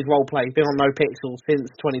enjoys roleplay. He's been on NoPixel since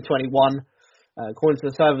 2021. According to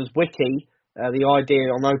the server's wiki, the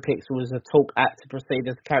idea on NoPixel was a talk act to proceed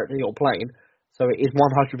as the character you're playing. So it is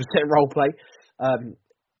 100% roleplay.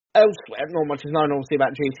 Elsewhere, not much is known obviously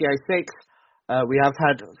about GTA 6. We have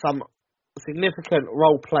had some significant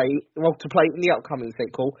role to play in the upcoming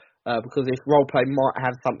sequel, because this role play might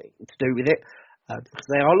have something to do with it. Because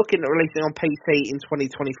they are looking at releasing on PC in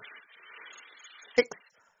 2026. I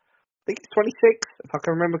think it's 26, if I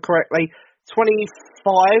can remember correctly.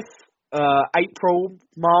 25, April,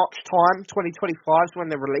 March time, 2025 is when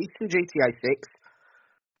they're releasing GTA 6.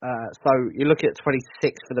 So you're looking at 26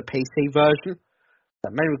 for the PC version.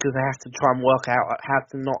 Maybe because they have to try and work out how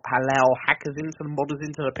to not allow hackers into the modders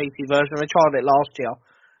into the PC version. They tried it last year.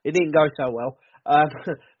 It didn't go so well.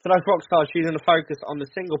 For those Rockstar choosing to focus on the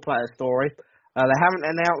single-player story, they haven't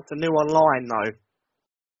announced a new online, though.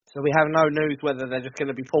 So we have no news whether they're just going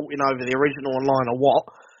to be porting over the original online or what.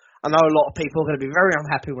 I know a lot of people are going to be very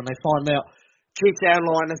unhappy when they find out GTA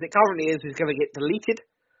Online, as it currently is going to get deleted.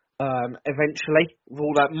 Eventually, with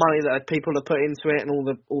all that money that people have put into it and all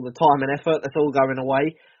the time and effort, that's all going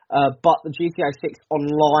away. But the GTA 6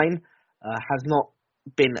 Online has not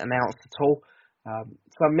been announced at all.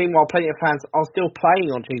 So meanwhile, plenty of fans are still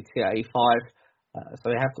playing on GTA 5,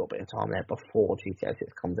 so they have got a bit of time there before GTA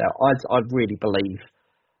 6 comes out. I really believe,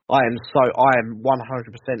 I am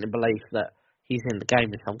 100% in belief that he's in the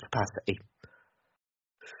game in some capacity.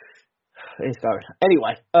 It's going.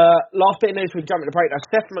 Anyway, last bit of news we jump into break now.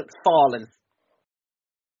 Seth MacFarlane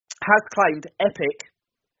has claimed Epic.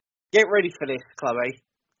 Get ready for this, Chloe,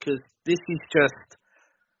 because this is just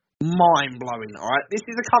mind-blowing, alright? This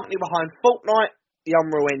is a company behind Fortnite, the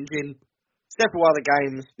Unreal Engine, several other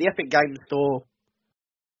games, the Epic Games Store.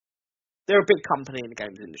 They're a big company in the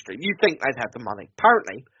games industry. You'd think they'd have the money.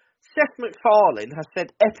 Apparently, Seth MacFarlane has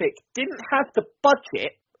said Epic didn't have the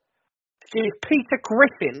budget to give Peter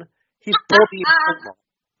Griffin his body in Fortnite.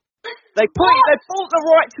 They bought the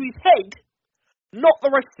right to his head, not the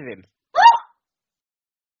rest of him. What?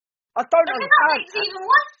 I don't understand. That makes even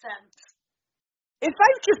less sense. If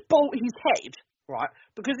they've just bought his head, right,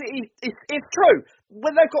 because it's true,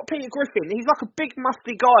 when they've got Peter Griffin, he's like a big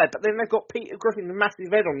muscly guy, but then they've got Peter Griffin's massive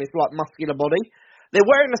head on this like muscular body. They're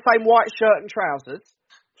wearing the same white shirt and trousers,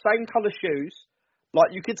 same colour shoes. Like,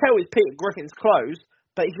 you could tell it's Peter Griffin's clothes,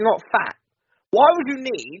 but he's not fat. Why would you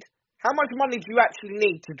need... How much money do you actually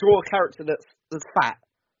need to draw a character that's fat?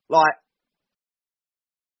 Like,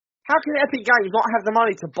 how can Epic Games not have the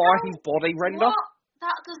money to buy his body render? What?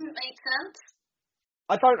 That doesn't make sense.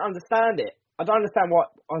 I don't understand it. I don't understand what...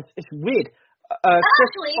 It's weird.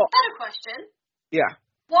 Actually, better question. Yeah.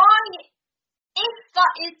 Why, if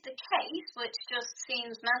that is the case, which just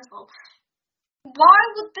seems mental, why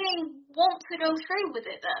would they want to go through with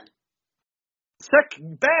it then?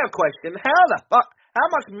 Second, better question. How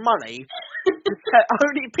much money does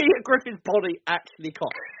only Peter Griffin's body actually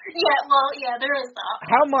cost? Yeah, there is that.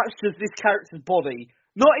 How much does this character's body,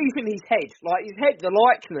 not even his head, like his head, the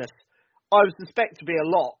likeness, I would suspect to be a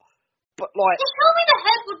lot, but like... You tell me the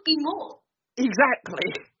head would be more. Exactly.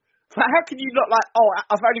 But how can you not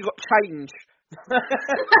I've only got change.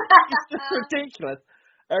 It's just ridiculous.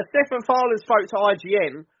 Seth MacFarlane spoke to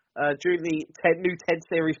IGN during the new TED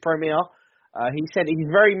series premiere. He said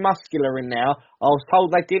he's very muscular in now. I was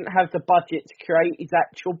told they didn't have the budget to create his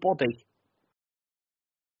actual body.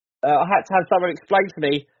 I had to have someone explain to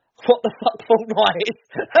me what the fuck Fortnite is.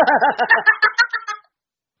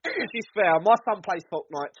 Which is fair. My son plays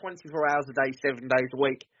Fortnite 24 hours a day, 7 days a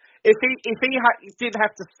week. If he did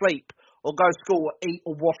have to sleep or go to school or eat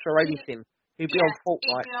or wash or anything, he'd be on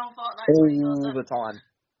Fortnite all the time.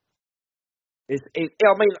 I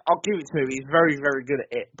mean, I'll give it to him. He's very, very good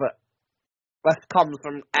at it, but that comes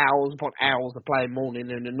from hours upon hours of playing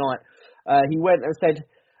morning and night. He went and said,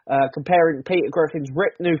 comparing Peter Griffin's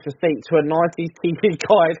ripped new physique to a 90s TV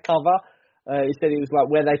Guide cover. He said it was like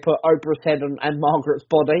where they put Oprah's head and Margaret's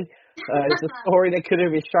body. It's a story that could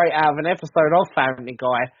have been straight out of an episode of Family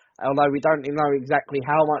Guy, although we don't know exactly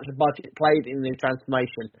how much the budget played in the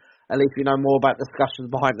transformation. at least we know more about discussions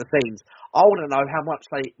behind the scenes. I want to know how much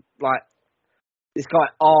this guy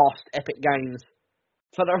asked Epic Games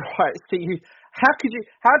for the rights to use. How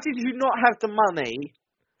did you not have the money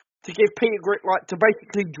to give to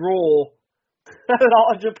basically draw a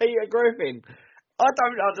larger Peter Griffin? I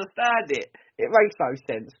don't understand it. It makes no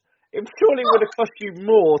sense. It surely would have cost you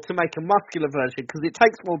more to make a muscular version because it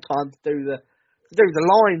takes more time to do the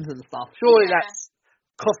lines and stuff. Surely that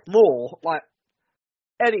costs more.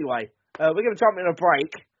 Anyway, we're going to jump in a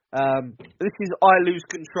break. This is I Lose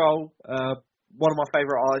Control. One of my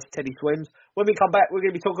favourite artists, Teddy Swims. When we come back, we're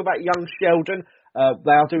going to be talking about Young Sheldon.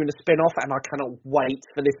 They are doing a spin-off, and I cannot wait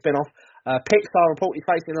for this spin-off. Pixar reportedly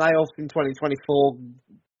facing layoffs in 2024.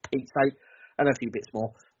 Pete's sake. And a few bits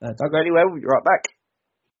more. Don't go anywhere, we'll be right back.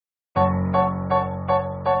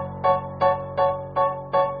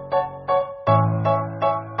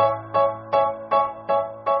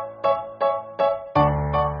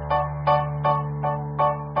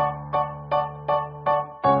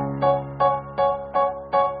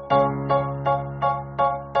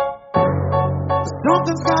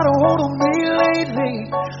 Something's got a hold on me lately.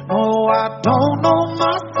 No, I don't know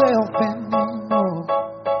myself anymore.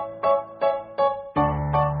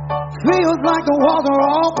 Feels like the walls are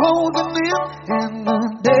all closing in, and the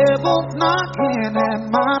devil's knocking at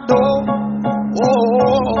my door.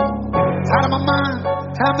 Oh, out of my mind.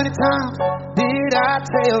 How many times did I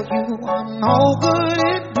tell you I'm no good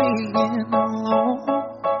at being alone?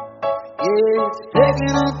 Yeah, it's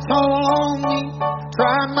taking a toll on me.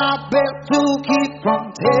 Trying my best to keep from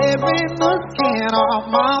tearing the skin off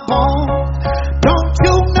my bones. Don't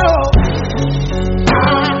you know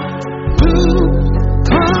I lose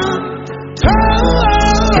control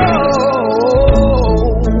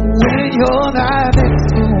when you're not next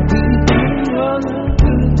to me?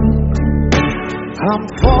 I'm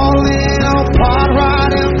falling apart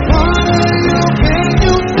right in front of you. Can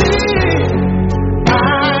you see? I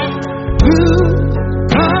lose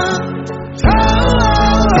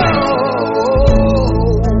control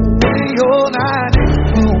when you're not next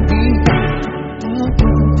to me.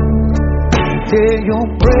 Yeah, you're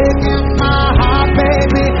breaking my heart,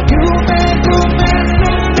 baby. You make a mess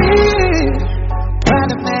of me.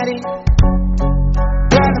 Problematic.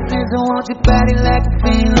 Problems want your body like a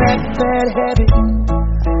fiend, like a bad habit.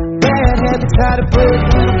 Bad habits try to break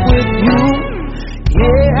when I'm with you.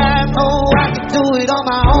 Yeah, I know I can do it on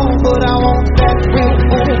my own, but I want that real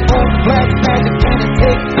full black magic when it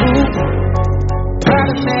takes two.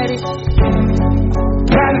 Problematic.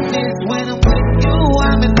 Problem is when I'm with you,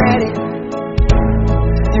 I'm an addict.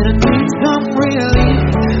 And I need some relief.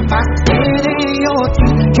 My skin in your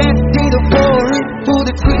teeth. Can't see the forest through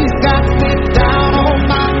the trees. Got me down on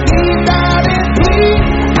my knees, darling, please.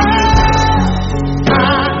 I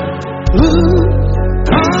lose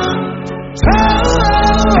control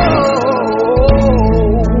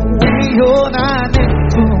when you're not next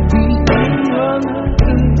to me.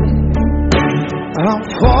 I'm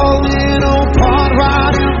falling apart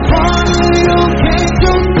right in front of you. Can't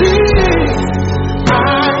you see? I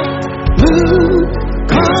lose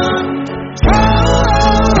control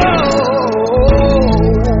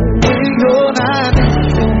when you're not next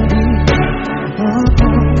to me.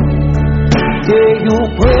 Yeah, you're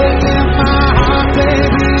breaking my heart,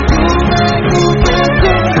 baby. You make a mess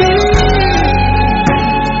of me.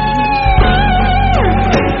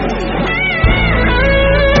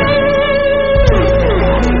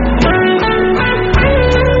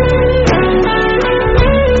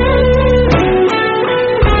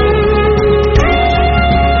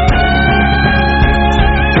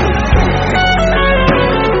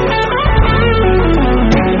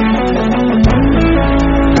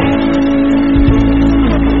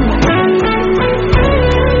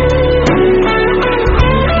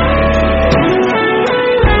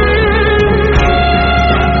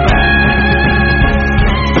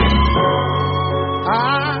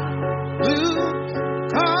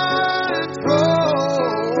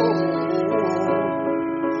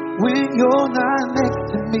 When you're not next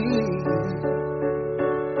to me,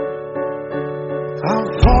 I'm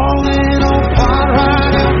falling apart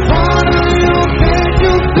right in front of you. Can't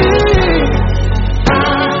you see? I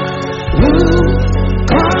lose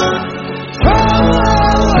control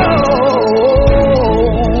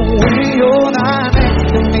when you're not next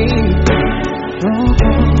to me.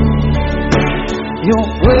 You're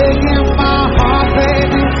breaking my heart,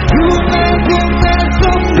 baby. You make a mess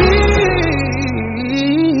of me.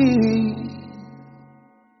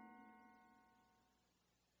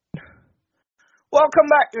 Welcome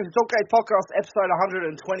back to the Talkgate Podcast, episode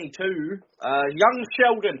 122. Young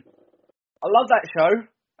Sheldon. I love that show.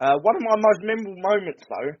 One of my most memorable moments,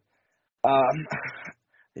 though,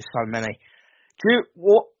 There's so many.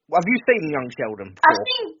 Have you seen Young Sheldon before? I've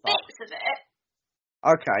seen bits of it.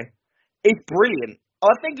 Okay. It's brilliant.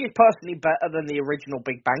 I think it's personally better than the original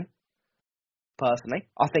Big Bang. Personally,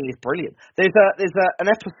 I think it's brilliant. There's an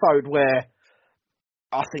episode where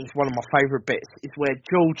I think it's one of my favourite bits. It's where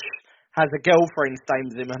George has a girlfriend staying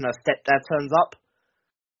with him and her stepdad turns up.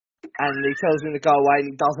 And he tells him to go away and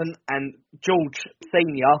he doesn't. And George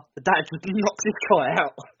Senior, the dad, just knocks this guy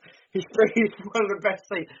out. It's one of the best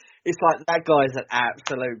things. It's like, that guy's an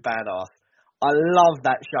absolute badass. I love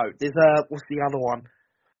that show. There's what's the other one?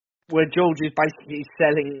 Where George is basically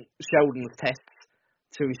selling Sheldon's tests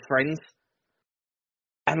to his friends.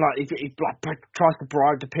 And like he tries to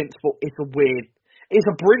bribe the principal. It's a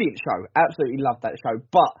brilliant show. Absolutely love that show.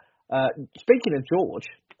 But speaking of George,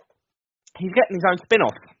 he's getting his own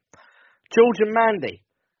spin-off. George and Mandy.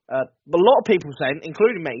 A lot of people saying,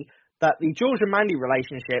 including me, that the George and Mandy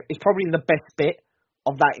relationship is probably the best bit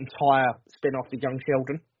of that entire spin-off of Young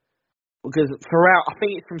Sheldon. Because throughout, I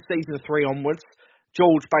think it's from season 3 onwards,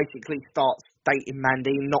 George basically starts dating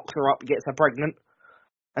Mandy, knocks her up, gets her pregnant.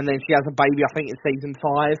 And then she has a baby, I think, in season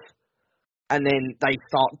 5. And then they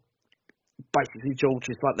start, basically, George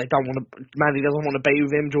is like, Mandy doesn't want to be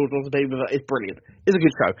with him, George wants to be with her. It's brilliant. It's a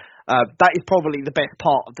good show. That is probably the best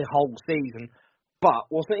part of the whole season. But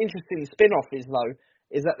what's an interesting spin-off is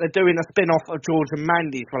that they're doing a spin-off of George and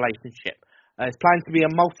Mandy's relationship. It's planned to be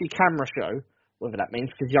a multi-camera show, whatever that means,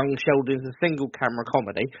 because Young Sheldon is a single-camera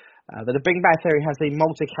comedy. But the Big Bang Theory has a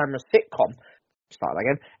multi-camera sitcom. Start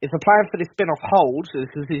again. If the plan for this spin-off holds,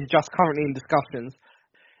 because this is just currently in discussions,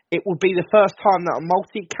 it would be the first time that a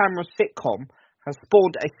multi-camera sitcom has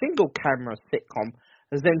spawned a single-camera sitcom,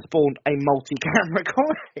 has then spawned a multi-camera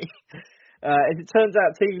comedy. As it turns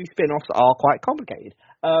out, TV spin-offs are quite complicated.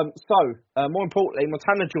 More importantly,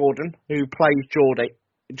 Montana Jordan, who plays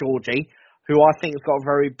Georgie, who I think has got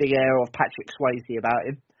a very big air of Patrick Swayze about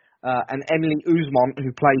him, and Emily Ousmont,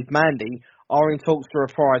 who plays Mandy, are in talks to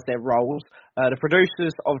reprise their roles. The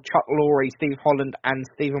producers of Chuck Lorre, Steve Holland, and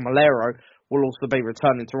Stephen Malero will also be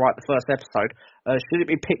returning to write the first episode. Should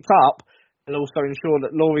it be picked up, it'll also ensure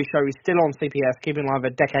that Lorre's show is still on CBS, keeping live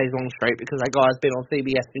a decades-long streak, because that guy has been on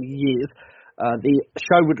CBS for years. The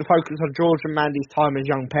show would focus on George and Mandy's time as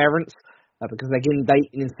young parents, because they're getting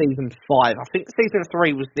dating in season 5. I think season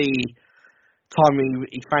 3 was the time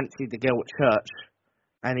he fancied the girl at church.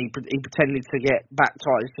 And he pretended to get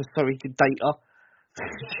baptised just so he could date her.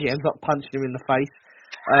 She ends up punching him in the face.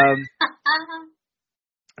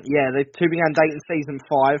 The two began dating season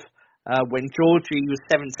 5 when Georgie was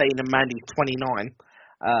 17 and Mandy's 29.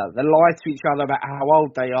 They lie to each other about how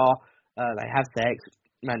old they are. They have sex.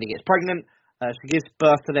 Mandy gets pregnant. She gives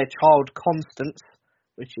birth to their child Constance,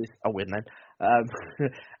 which is a weird name,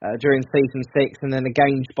 during season 6, and then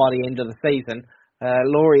again by the end of the season.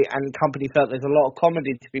 Lorre and company felt there's a lot of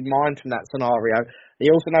comedy to be mined from that scenario.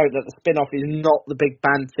 They also know that the spin-off is not the Big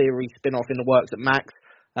Bang Theory spin-off in the works at Max,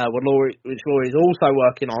 which Lorre is also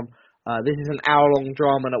working on. This is an hour-long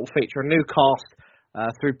drama that will feature a new cast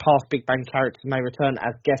through past Big Bang characters may return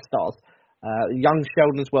as guest stars. Young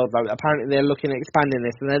Sheldon's World, though, apparently they're looking at expanding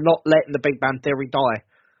this, and they're not letting the Big Bang Theory die.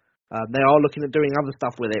 They are looking at doing other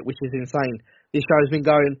stuff with it, which is insane. This show has been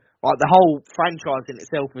going, like the whole franchise in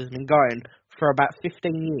itself has been going for about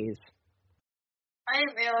 15 years. I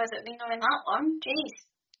didn't realise it had been going that long. Jeez.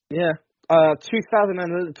 Yeah.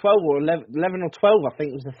 2012 or 11 or 12, I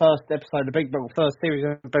think, was the first episode of first series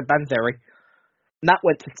of Big Bang Theory. And that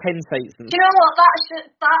went to 10 seasons. Do you know what?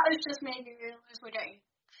 That has just made me realise we're getting...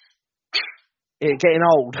 Getting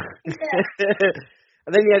old. Yeah.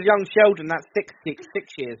 And then you had Young Sheldon, that's 6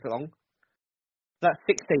 years long. That's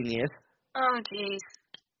 16 years. Oh, jeez.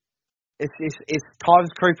 It's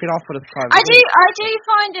time's creeping off for the time. I do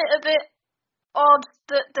find it a bit odd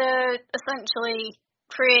that they're essentially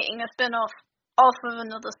creating a spin-off off of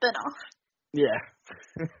another spin-off. Yeah.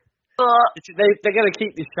 But they're going to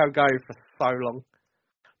keep this show going for so long.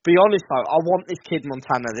 Be honest though, I want this kid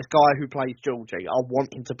Montana, this guy who plays Georgie, I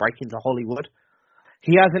want him to break into Hollywood.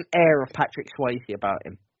 He has an air of Patrick Swayze about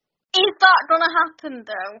him. Is that going to happen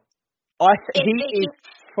though? He is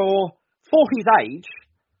for his age.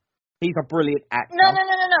 He's a brilliant actor. No.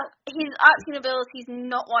 His acting ability is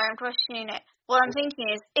not why I'm questioning it. What I'm thinking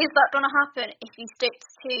is that going to happen if he sticks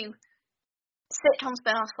to sitcom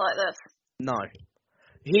spin-offs like this? No.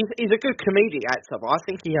 He's a good comedic actor, but I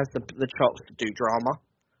think he has the chops to do drama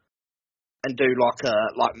and do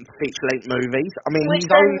like feature-length movies. I mean, he's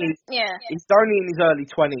only in his early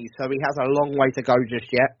 20s, so he has a long way to go just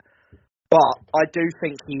yet. But I do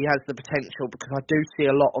think he has the potential because I do see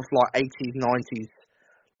a lot of like 80s, 90s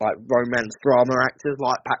like romance drama actors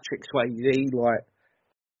like Patrick Swayze, like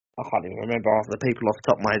I can't even remember half the people off the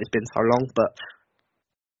top of my head. It's been so long, but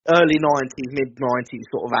early 90s, mid 90s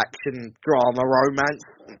sort of action drama romance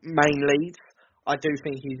main leads. I do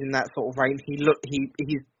think he's in that sort of vein.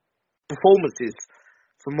 His performances,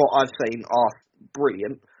 from what I've seen, are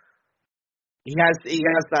brilliant. He has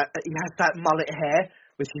that mullet hair,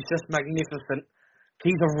 which is just magnificent.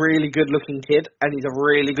 He's a really good-looking kid, and he's a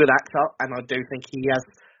really good actor, and I do think he has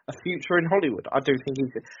a future in Hollywood. I do think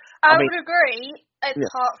he's... I would agree,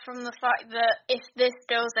 apart from the fact that if this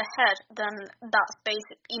goes ahead, then that's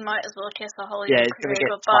basic. He might as well kiss a Hollywood career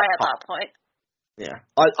goodbye at that point. Yeah.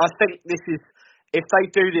 I think this is... If they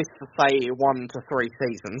do this for, say, 1 to 3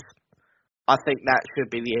 seasons, I think that should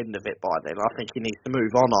be the end of it by then. I think he needs to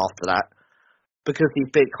move on after that, because he's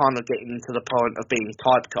been kind of getting to the point of being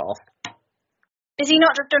typecast. Is he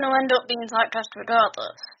not just going to end up being typecast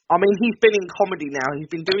regardless? I mean, he's been in comedy now.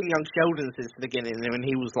 He's been doing Young Sheldon since the beginning when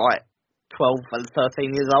he was like 12 and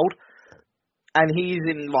 13 years old. And he's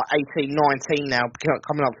in like 18, 19 now,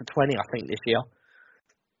 coming up to 20, I think, this year.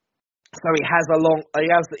 So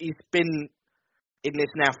he's been in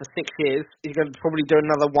this now for 6 years. He's going to probably do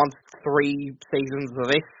another 1 to 3 seasons of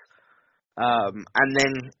this. And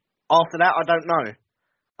then after that, I don't know.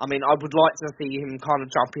 I mean, I would like to see him kind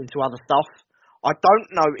of jump into other stuff. I don't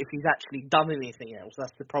know if he's actually done anything else.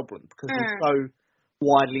 That's the problem, because he's so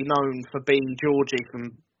widely known for being Georgie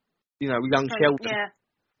from, Young Sheldon. Yeah.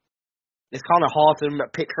 It's kind of hard to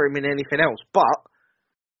picture him in anything else. But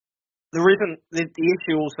the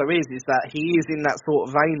issue also is that he is in that sort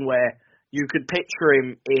of vein where you could picture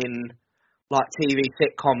him in like TV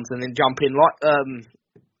sitcoms and then jump in like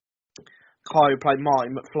guy who played Marty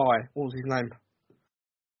McFly. What was his name?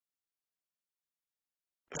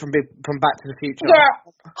 From Back to the Future. Yeah.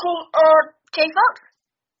 J. Fox?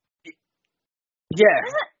 Yeah.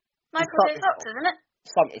 Is it? Michael J. Fox, isn't it?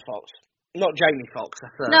 Something Fox. Not Jamie Foxx.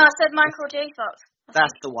 No, I said Michael J. Fox.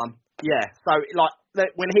 That's the one. Yeah. So, like,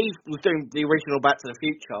 when he was doing the original Back to the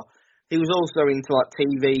Future, he was also into, like,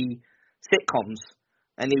 TV sitcoms.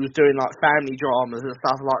 And he was doing, like, family dramas and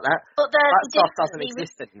stuff like that. But that stuff doesn't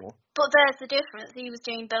exist anymore. But there's the difference. He was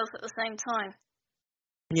doing both at the same time.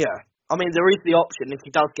 Yeah. I mean, there is the option, if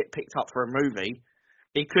he does get picked up for a movie,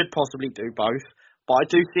 he could possibly do both. But I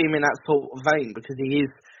do see him in that sort of vein, because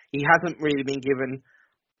he hasn't really been given,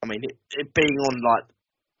 I mean, it being on, like,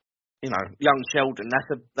 Young Sheldon,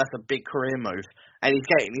 that's a big career move. And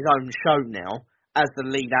he's getting his own show now as the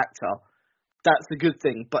lead actor. That's a good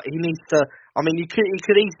thing, but he needs to, I mean, he could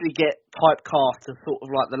easily get typecast as sort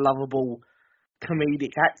of like the lovable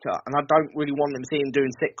comedic actor, and I don't really want him seeing him doing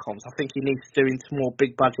sitcoms. I think he needs to do into more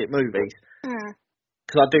big budget movies,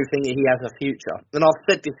 because I do think he has a future. And I've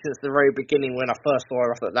said this since the very beginning when I first saw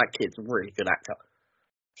him. I thought that kid's a really good actor.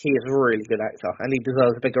 He is a really good actor, and he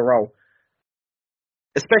deserves a bigger role.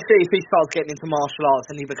 Especially if he starts getting into martial arts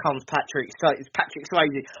and he becomes Patrick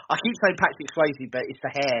Swayze. I keep saying Patrick Swayze, but it's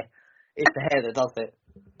the hair. It's the hair that does it.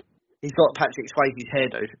 He's got Patrick Swayze's hair,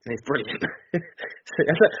 dude, and it's brilliant. I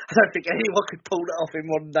don't think anyone could pull it off in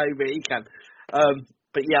one day, but he can.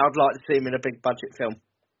 But yeah, I'd like to see him in a big budget film.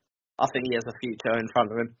 I think he has a future in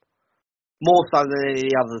front of him, more so than any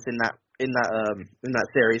others in that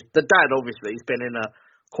series. The dad, obviously, has been in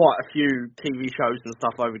quite a few TV shows and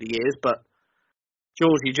stuff over the years, but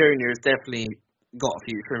Georgie Jr. has definitely got a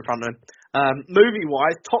future in front of him.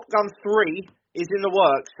 Movie-wise, Top Gun 3 is in the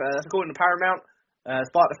works. That's according to Paramount.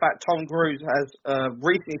 Despite the fact Tom Cruise has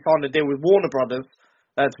recently signed a deal with Warner Brothers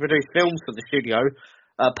to produce films for the studio,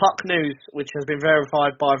 Puck News, which has been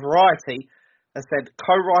verified by Variety, has said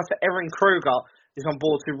co-writer Erin Kruger is on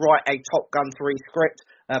board to write a Top Gun 3 script.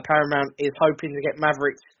 Paramount is hoping to get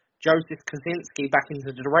Maverick's Joseph Kosinski back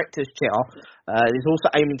into the director's chair. It is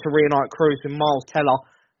also aiming to reunite Cruise with Miles Teller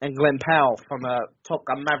and Glenn Powell from Top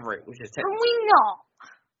Gun Maverick, which is... Can we not?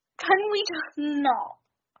 Can we just not?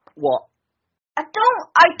 What? I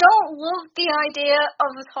don't love the idea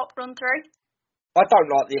of a Top Gun 3. I don't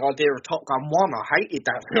like the idea of Top Gun 1. I hated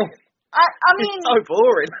that film. I mean... It's so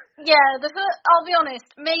boring. Yeah, I'll be honest.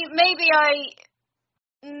 Maybe I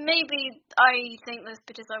think this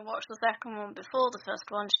because I watched the second one before the first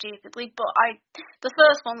one stupidly, but the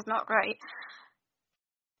first one's not great.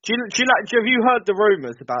 Have you heard the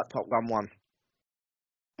rumours about Top Gun 1?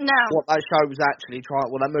 No. What that show was actually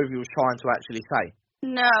that movie was trying to actually say?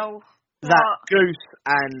 No. That Goose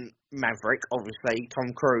and Maverick, obviously,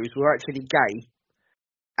 Tom Cruise, were actually gay.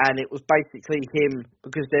 And it was basically him,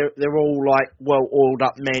 because they're all like well-oiled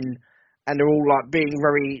up men, and they're all like being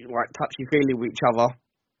very like touchy-feely with each other.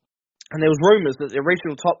 And there was rumours that the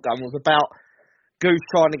original Top Gun was about Goose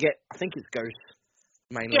trying to get, I think it's Goose,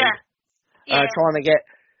 mainly. Yeah. Trying to get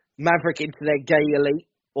Maverick into their gay elite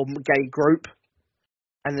or gay group,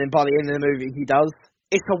 and then by the end of the movie he does.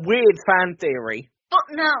 It's a weird fan theory.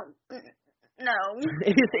 But no.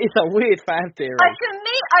 It's a weird fan theory. I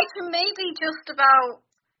can maybe just about,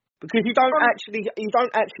 because you don't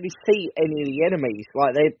actually see any of the enemies.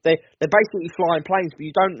 Like they're basically flying planes, but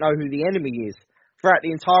you don't know who the enemy is. Throughout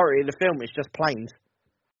the entirety of the film, it's just planes.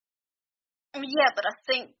 Yeah, but I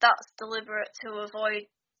think that's deliberate to avoid.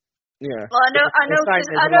 Yeah. Well, I know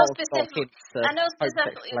specifically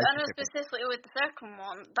with the second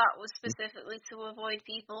one, that was specifically to avoid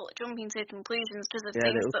people jumping to conclusions because of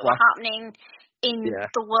things that were happening in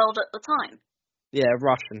the world at the time. Yeah,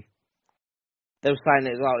 Russian. They were saying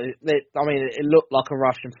it looked like a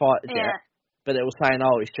Russian fighter jet, but they were saying,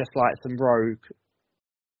 oh, it's just like some rogue.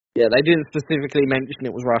 Yeah, they didn't specifically mention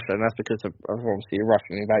it was Russia, and that's because of obviously a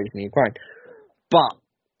Russian invasion of Ukraine. But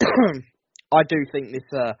I do think this.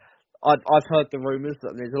 I've heard the rumours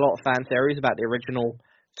that there's a lot of fan theories about the original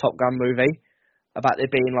Top Gun movie, about there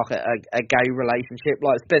being like a gay relationship.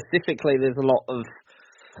 Like specifically, there's a lot of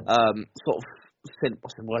sort of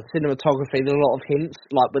cinematography. There's a lot of hints,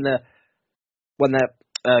 like when the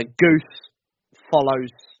Goose follows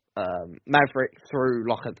Maverick through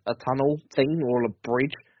like a tunnel thing or a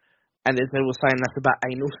bridge, and they were saying that's about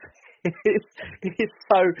anal. It's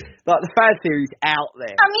so like the fan theory's out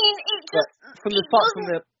there. I mean, it just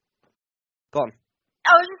Go on.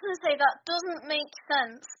 I was just going to say that doesn't make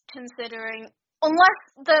sense considering unless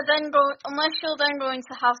you're then going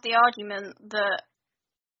to have the argument that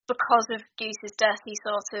because of Goose's death he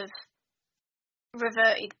sort of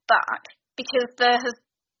reverted back because there has.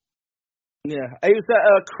 Yeah, it was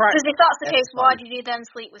a cracked. Because if that's the case, why did he then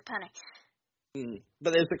sleep with Penny?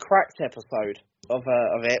 But there's a cracked episode of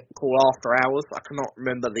it called After Hours. I cannot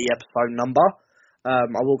remember the episode number.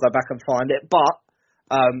 I will go back and find it, but.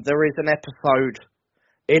 There is an episode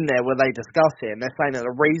in there where they discuss it, and they're saying that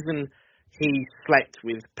the reason he slept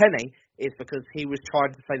with Penny is because he was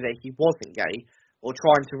trying to say that he wasn't gay, or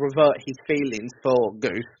trying to revert his feelings for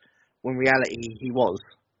Goose, when in reality he was.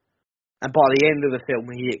 And by the end of the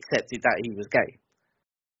film, he accepted that he was gay.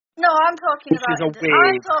 No, I'm talking about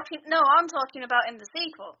in the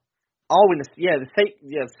sequel. Oh, in the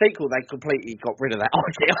sequel, they completely got rid of that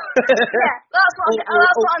idea. Yeah, that's what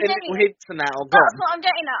I'm getting at. Hints and that that's what I'm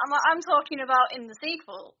getting at. I'm talking about in the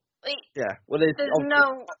sequel. Well, there's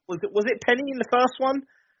no. Was it Penny in the first one?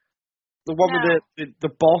 The one with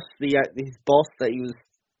the boss, his boss that he was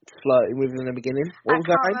flirting with in the beginning. What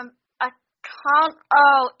was that name? I can't.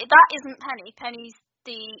 Oh, that isn't Penny. Penny's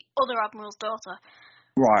the other admiral's daughter.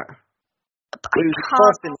 Right. It was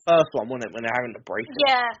first in the first one, wasn't it, when they're having the briefing?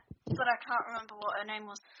 Yeah, but I can't remember what her name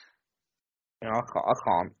was. Yeah, I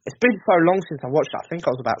can't. It's been so long since I watched that. I think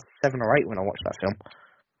I was about 7 or 8 when I watched that film.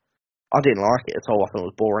 I didn't like it at all. I thought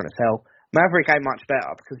it was boring as hell. Maverick ain't much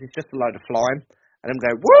better because it's just a load of flying. And them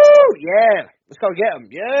go, woo, yeah, let's go get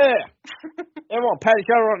them, yeah. Everyone pat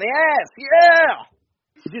each other on the ass, yeah.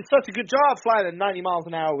 We did such a good job flying at 90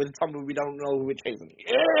 miles an hour with something we don't know who we're chasing.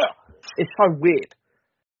 Yeah. It's so weird.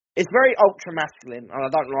 It's very ultra-masculine, and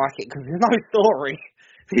I don't like it because there's no story.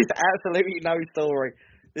 There's absolutely no story.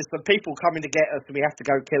 There's some people coming to get us, and we have to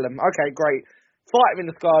go kill them. Okay, great. Fight them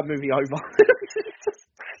in the sky, movie over.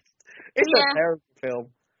 It's a terrible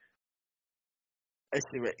film.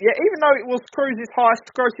 Yeah, even though it was Cruise's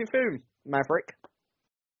highest grossing film, Maverick.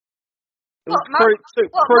 Maverick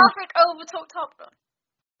overtook Top Gun?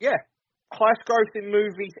 Yeah. Highest grossing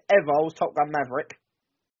movies ever was Top Gun Maverick.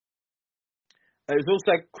 It was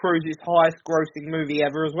also Cruise's highest grossing movie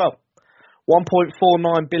ever as well.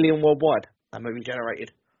 1.49 billion worldwide, that movie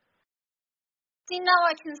generated. See, now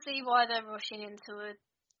I can see why they're rushing into a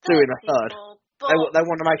doing a third. But they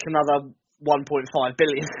want to make another 1.5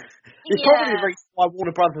 billion. It's probably the reason why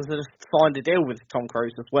Warner Brothers has signed a deal with Tom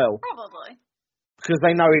Cruise as well. Probably. Because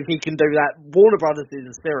they know if he can do that, Warner Brothers is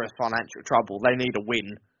in serious financial trouble. They need a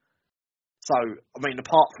win. So, I mean,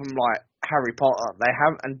 apart from, like, Harry Potter, they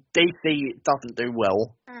have, and DC doesn't do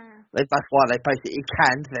well. That's why they basically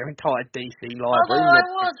canned their entire DC library.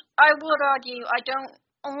 Although I would argue,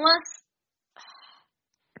 unless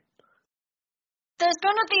there's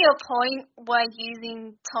going to be a point where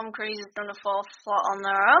using Tom Cruise is going to fall flat on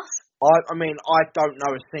their ass. I mean, I don't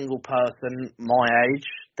know a single person my age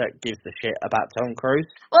that gives a shit about Tom Cruise.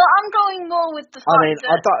 Well, I'm going more with the fact as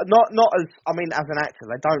an actor,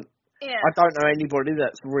 they don't. Yeah. I don't know anybody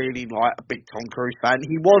that's really like a big Tom Cruise fan.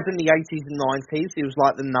 He was in the 80s and 90s. He was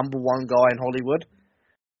like the number one guy in Hollywood.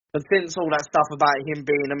 But since all that stuff about him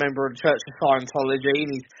being a member of the Church of Scientology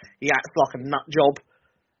and he acts like a nut job,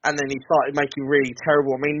 and then he started making really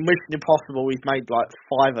terrible. I mean, Mission Impossible, he's made like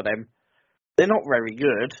 5 of them. They're not very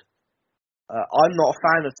good. I'm not a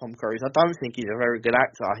fan of Tom Cruise. I don't think he's a very good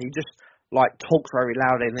actor. He just like talks very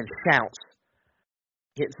loudly and then shouts.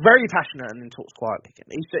 He gets very passionate and then talks quietly.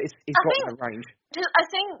 He's got the range. I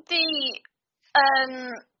think the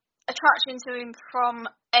attraction to him from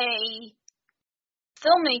a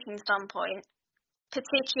filmmaking standpoint,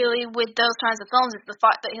 particularly with those kinds of films, is the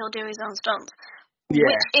fact that he'll do his own stunts. Yeah.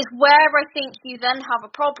 Which is where I think you then have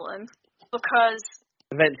a problem, because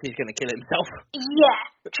eventually he's going to kill himself. Yeah,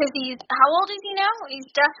 because how old is he now? He's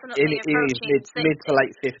definitely approaching mid to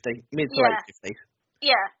late 50s. Mid to late 50s.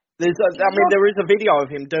 Yeah. There is a video of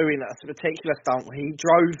him doing a particular stunt where he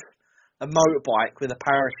drove a motorbike with a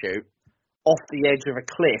parachute off the edge of a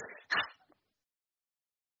cliff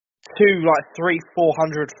to like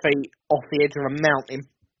 300-400 feet off the edge of a mountain,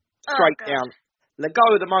 straight down. Let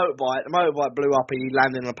go of the motorbike blew up and he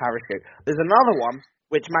landed on a parachute. There's another one,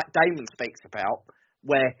 which Matt Damon speaks about,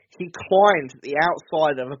 where he climbed the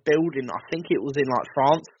outside of a building, I think it was in like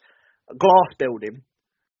France, a glass building,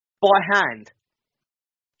 by hand.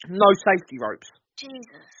 No safety ropes.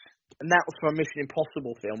 Jesus. And that was for a Mission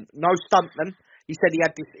Impossible film. No stuntman. He said he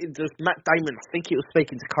had this Matt Damon, I think he was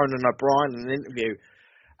speaking to Conan O'Brien in an interview,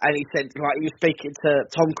 and he said like he was speaking to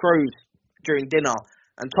Tom Cruise during dinner,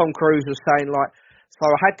 and Tom Cruise was saying like, so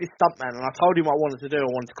I had this stuntman and I told him what I wanted to do. I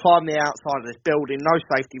wanted to climb the outside of this building, no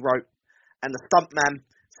safety rope, and the stuntman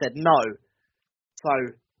said no. So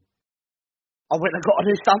I went and got a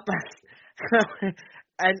new stuntman.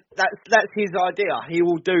 And that's his idea. He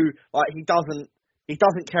will do he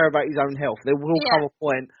doesn't care about his own health. There will come a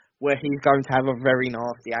point where he's going to have a very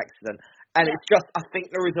nasty accident. And it's just, I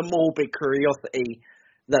think there is a morbid curiosity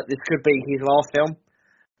that this could be his last film,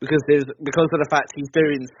 because of the fact he's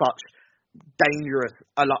doing such dangerous,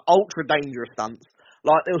 ultra dangerous stunts.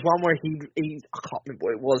 Like there was one where he I can't remember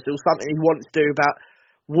what it was. There was something he wanted to do about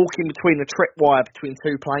walking between a tripwire between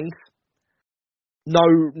 2 planes. No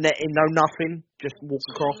netting, no nothing, just walk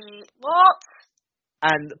across. What?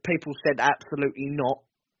 And people said absolutely not.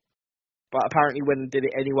 But apparently went and did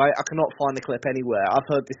it anyway. I cannot find the clip anywhere. I've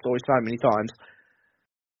heard this story so many times.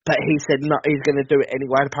 But he said no, he's going to do it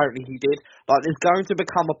anyway, and apparently he did. Like, there's going to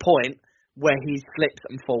become a point where he slips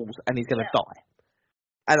and falls and he's going to die.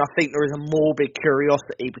 And I think there is a morbid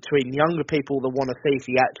curiosity between younger people that want to see if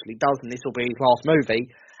he actually does, and this will be his last movie,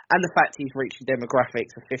 and the fact he's reaching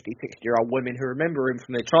demographics of 50, 60-year-old women who remember him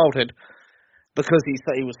from their childhood, because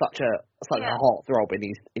he was such a heartthrob in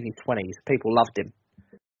his 20s. People loved him.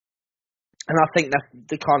 And I think that's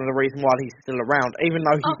the kind of the reason why he's still around, even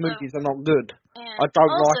though his movies are not good. Yeah. I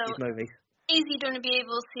don't like his movies. Is he going to be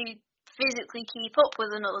able to physically keep up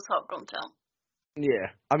with another Top Gun film?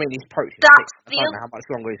 Yeah. I mean, he's approaching 6. I don't know how much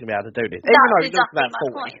longer he's going to be able to do this. Even though he looks about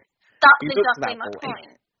 40. That's exactly my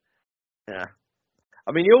point. Yeah. I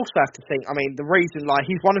mean, you also have to think, the reason,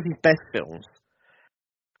 he's one of his best films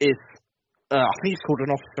is, I think it's called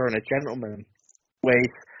An Officer and a Gentleman, where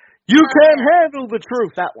you can't handle the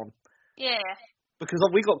truth, that one. Yeah. Because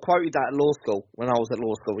we got quoted that at law school, when I was at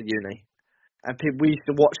law school at uni. And we used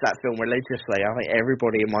to watch that film religiously. I think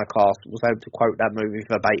everybody in my class was able to quote that movie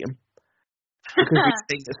verbatim. Because we've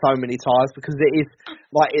seen it so many times, because it is,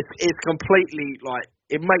 it's completely,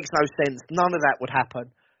 it makes no sense. None of that would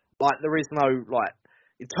happen. There is no,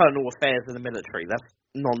 internal affairs of the military. That's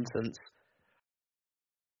nonsense.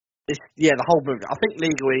 The whole movie. I think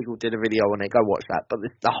Legal Eagle did a video on it. Go watch that. But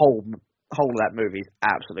the whole of that movie is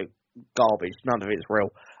absolute garbage. None of it's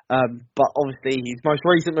real. But obviously, his most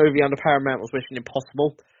recent movie under Paramount was Mission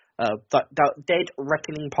Impossible. Dead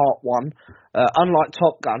Reckoning Part 1. Unlike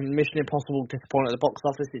Top Gun, Mission Impossible disappointed at the box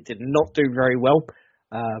office. It did not do very well.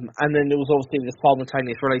 And then there was obviously the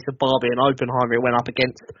simultaneous release of Barbie and Oppenheimer it went up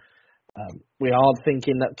against. We are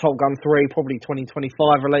thinking that Top Gun 3, probably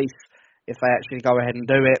 2025 release, if they actually go ahead and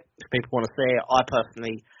do it, if people want to see it. I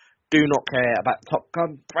personally do not care about the Top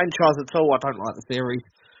Gun franchise at all. I don't like the series.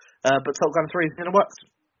 But Top Gun 3 is in the works,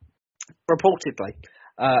 reportedly.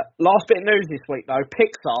 Last bit of news this week, though,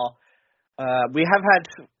 Pixar. We have had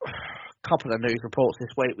a couple of news reports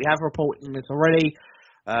this week. We have reported on this already.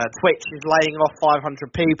 Twitch is laying off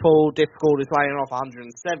 500 people. Discord is laying off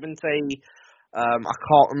 170. I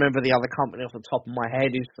can't remember the other company off the top of my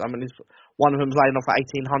head. One of them's laying off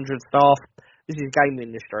 1,800 staff. This is gaming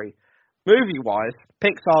industry. Movie-wise,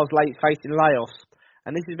 Pixar's facing layoffs.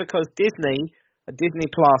 And this is because Disney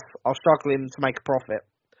Plus are struggling to make a profit.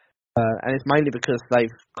 And it's mainly because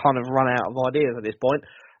they've kind of run out of ideas at this point.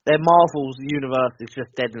 Their Marvel's universe is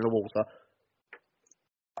just dead in the water.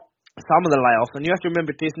 Some of the layoffs, and you have to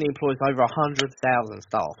remember Disney employs over 100,000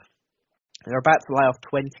 staff. They're about to lay off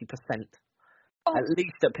 20%, at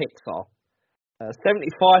least at Pixar.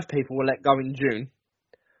 75 people were let go in June.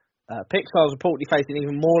 Pixar is reportedly facing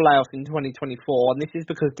even more layoffs in 2024, and this is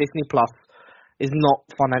because Disney Plus is not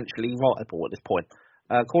financially viable at this point.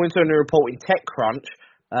 According to a new report in TechCrunch,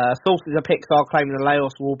 sources at Pixar claiming the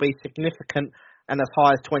layoffs will be significant and as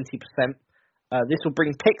high as 20%. This will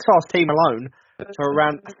bring Pixar's team alone to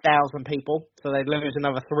around 1,000 people, so they'd lose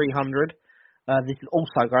another 300. This is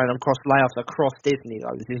also going across layoffs across Disney,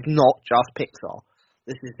 though. This is not just Pixar.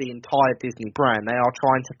 This is the entire Disney brand. They are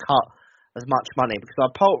trying to cut as much money, because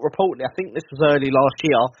reportedly, I think this was early last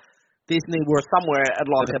year, Disney were somewhere at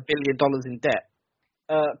like $1 billion in debt.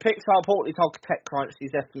 Pixar reportedly told TechCrunch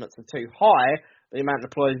these estimates are too high, but the amount of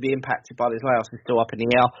employees to be impacted by these layoffs is still up in the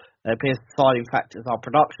air. It appears deciding factors are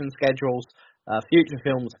production schedules, future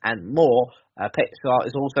films, and more. Pixar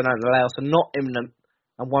is also known the layoffs are not imminent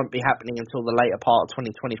and won't be happening until the later part of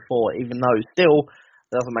 2024, even though still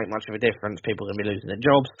it doesn't make much of a difference. People are going to be losing their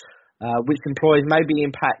jobs. Which employees may be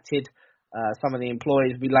impacted. Some of the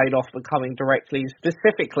employees will be laid off and coming directly,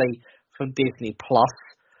 specifically from Disney Plus,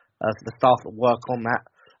 for the staff that work on that.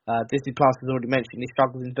 Disney Plus, as already mentioned, is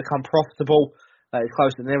struggling to become profitable. It's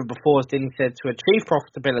closer than ever before, as Disney said, to achieve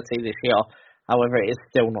profitability this year. However, it is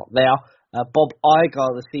still not there. Bob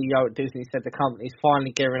Iger, the CEO at Disney, said the company is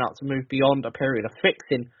finally gearing up to move beyond a period of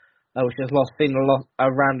fixing, which has seen a lot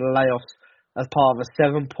around the layoffs as part of a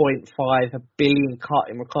 $7.5 billion cut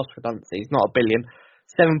in cost redundancies. Not a billion.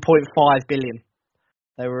 7.5 billion.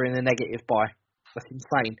 They were in a negative by. That's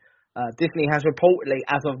insane. Disney has reportedly,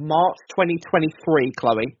 as of March 2023,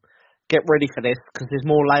 Chloe, get ready for this because there's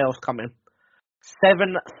more layoffs coming.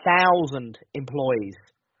 7,000 employees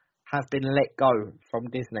have been let go from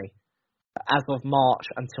Disney as of March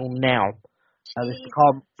until now. This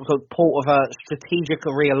become part of a strategic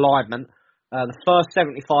realignment. The first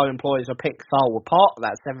 75 employees of Pixar were part of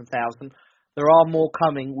that 7,000. There are more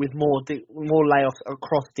coming with more layoffs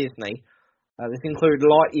across Disney. This includes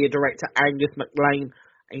Lightyear director Angus MacLane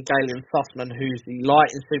and Galen Sussman, who's the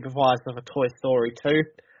lighting supervisor for Toy Story 2.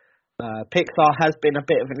 Pixar has been a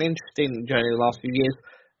bit of an interesting journey the last few years.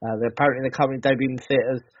 Apparently they're coming debuting in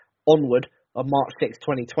theatres Onward on March 6,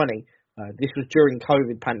 2020. This was during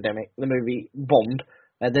COVID pandemic. The movie bombed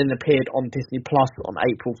and then appeared on Disney Plus on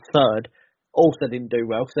April 3rd. Also didn't do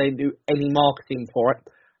well because they didn't do any marketing for it.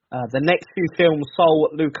 The next few films, Soul,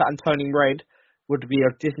 Luca and Turning Red, would be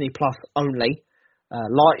a Disney Plus only.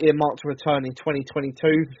 Lightyear marked a return in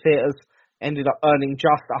 2022. Theatres ended up earning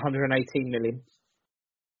just $118 million.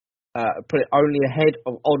 Put it only ahead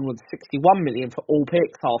of Onward's $61 million for all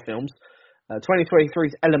Pixar films.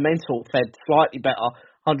 2023's Elemental fared slightly better,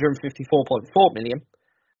 $154.4 million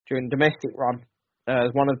during domestic run.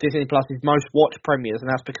 As one of Disney Plus's most watched premieres, and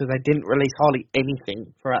that's because they didn't release hardly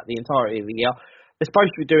anything throughout the entirety of the year. They're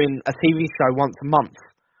supposed to be doing a TV show once a month.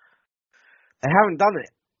 They haven't done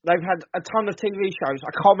it. They've had a ton of TV shows.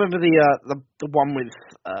 I can't remember the one with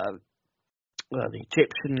the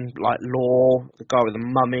Egyptian law, the guy with the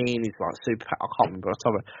mummy, and he's super. I can't remember.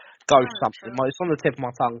 Ghost something. It's on the tip of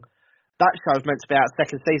my tongue. That show was meant to be out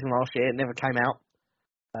second season last year. It never came out.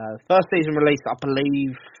 First season released, I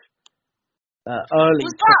believe, early.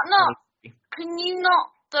 Was that not? Can you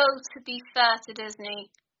not, though, to be fair to Disney,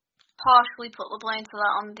 partially put the blame for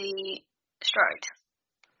that on the strikes?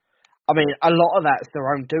 I mean, a lot of that's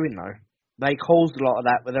their own doing, though. They caused a lot of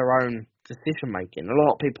that with their own decision making. A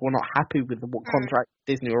lot of people were not happy with what contract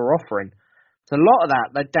Disney were offering. So a lot of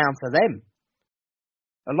that, they're down to them.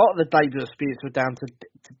 A lot of the data disputes were down to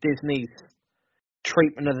Disney's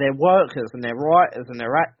treatment of their workers and their writers and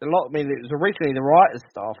their actors. It was originally the writers'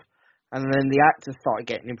 staff, and then the actors started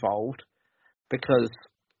getting involved because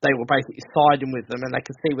they were basically siding with them and they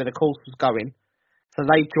could see where the course was going. So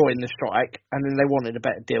they joined the strike, and then they wanted a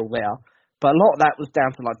better deal there. But a lot of that was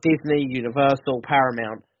down to Disney, Universal,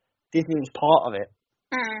 Paramount. Disney was part of it.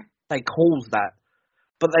 They caused that.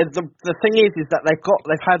 But the thing is that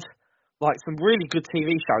they've had some really good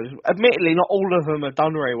TV shows. Admittedly, not all of them have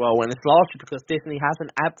done very well, and it's largely because Disney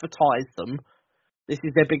hasn't advertised them. This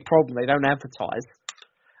is their big problem. They don't advertise.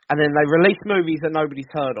 And then they release movies that nobody's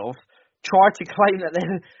heard of. Try to claim that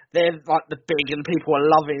they're the big and people are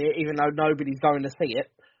loving it, even though nobody's going to see it.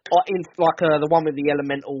 Or the one with the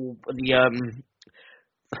Elemental, the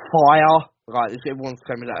fire. Everyone's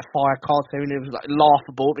claiming that a fire cartoon. It was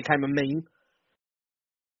laughable. It became a meme.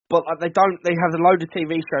 But they have a load of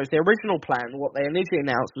TV shows. The original plan, what they initially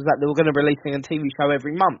announced, was that they were going to be releasing a TV show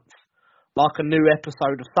every month, like a new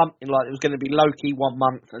episode of something. Like it was going to be Loki one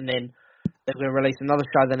month, and then they were going to release another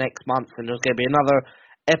show the next month, and there was going to be another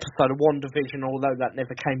episode of WandaVision, although that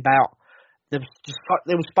never came out. They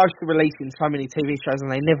were supposed to release in so many TV shows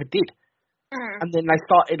and they never did. Mm. And then they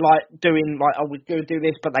started doing we're going to do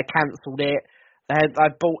this, but they cancelled it. They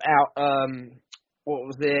bought out what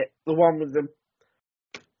was it? The one with the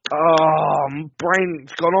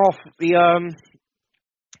brain's gone off.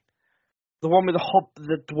 The one with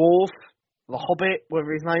the dwarf, the Hobbit,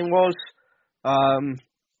 whatever his name was.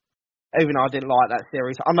 Even though I didn't like that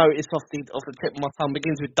series, I know it's off the tip of my tongue.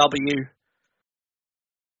 Begins with W.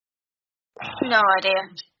 No idea.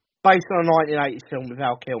 Based on a 1980s film with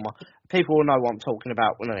Val Kilmer. People will know what I'm talking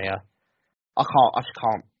about when I just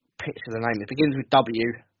can't picture the name. It begins with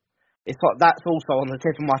W. It's that's also on the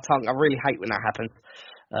tip of my tongue. I really hate when that happens.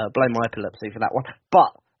 Blame my epilepsy for that one.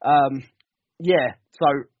 But yeah,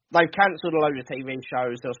 so they've cancelled a load of TV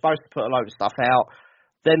shows. They were supposed to put a load of stuff out.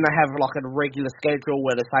 Then they have a regular schedule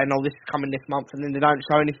where they're saying, "Oh, this is coming this month," and then they don't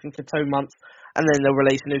show anything for 2 months, and then they'll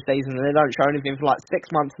release a new season, and they don't show anything for 6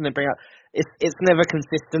 months, and they bring out. It's never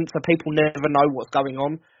consistent, so people never know what's going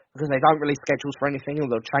on because they don't release schedules for anything, or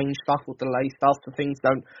they'll change stuff or delay stuff so things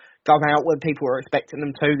don't come out when people are expecting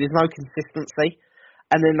them to. There's no consistency,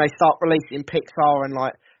 and then they start releasing Pixar and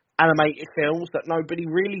animated films that nobody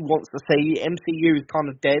really wants to see. MCU is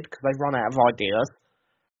kind of dead because they've run out of ideas.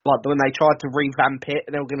 Like when they tried to revamp it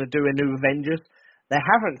and they were going to do a new Avengers, they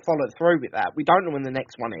haven't followed through with that. We don't know when the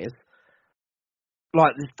next one is.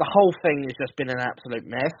 The whole thing has just been an absolute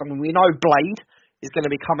mess. I mean, we know Blade is going to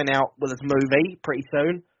be coming out with a movie pretty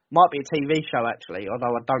soon. Might be a TV show, actually,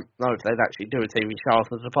 although I don't know if they'd actually do a TV show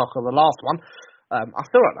after the fuck of the last one. I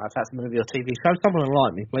still don't know if that's a movie or TV show. Someone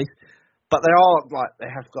enlighten me, please. But they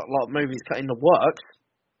have got a lot of movies in the works.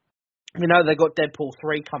 You know, they've got Deadpool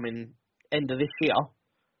 3 coming end of this year.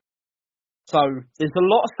 So there's a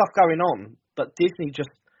lot of stuff going on, but Disney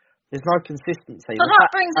there's no consistency. But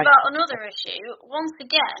that brings about another issue. Once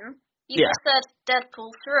again, you just said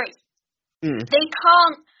Deadpool 3. Mm. They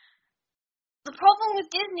can't. The problem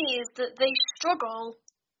with Disney is that they struggle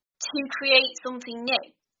to create something new.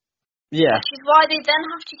 Yeah. Which is why they then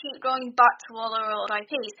have to keep going back to all their old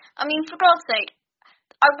IPs. I mean, for God's sake,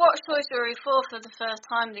 I watched Toy Story 4 for the first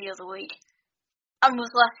time the other week and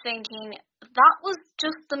was left thinking, that was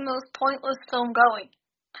just the most pointless film going.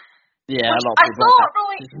 Yeah, which a lot of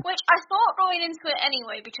people which I thought going into it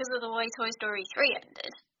anyway because of the way Toy Story 3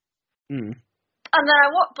 ended. Mm. And then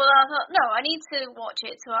I thought, no, I need to watch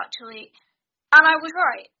it to actually... And I was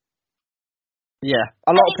right. Yeah,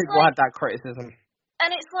 a lot of people had that criticism.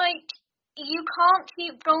 And it's like, you can't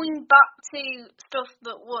keep going back to stuff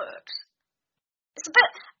that works. It's a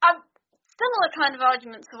bit... similar kind of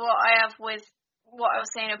argument to what I have with what I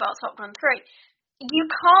was saying about Top Gun 3. You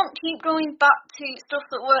can't keep going back to stuff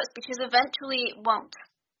that works because eventually it won't.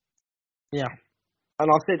 Yeah.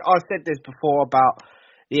 And I said this before about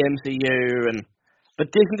the MCU,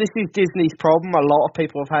 but this is Disney's problem. A lot of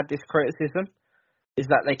people have had this criticism, is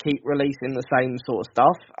that they keep releasing the same sort of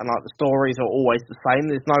stuff, and the stories are always the same.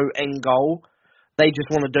 There's no end goal. They just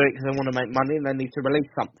want to do it because they want to make money, and they need to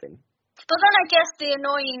release something. But then I guess the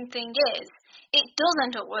annoying thing is, it does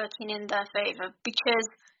end up working in their favour because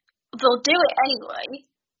they'll do it anyway,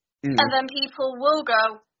 and then people will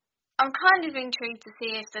go, I'm kind of intrigued to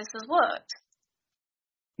see if this has worked.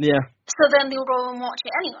 Yeah. So then they'll go and watch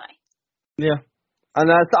it anyway. Yeah. And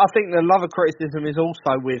I think the other criticism is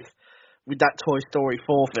also with that Toy Story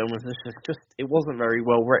 4 film, it wasn't very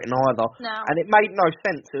well written either. No. And it made no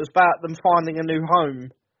sense. It was about them finding a new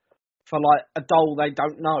home for a doll they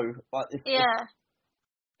don't know.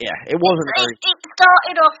 Yeah, it wasn't very... It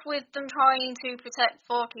started off with them trying to protect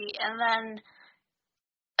Forky, and then...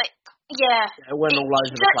 It went all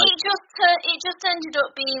over the place. It just ended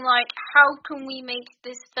up being how can we make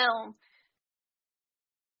this film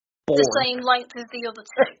boring, the same length as the other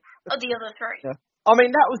two, or the other three? Yeah. I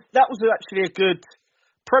mean, that was actually a good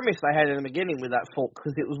premise they had in the beginning with that Fork,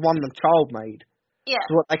 because it was one the child made. Yeah.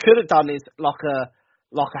 So what they could have done is a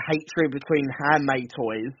hatred between handmade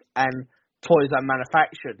toys and toys that are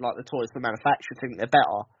manufactured, the toys that are manufactured think they're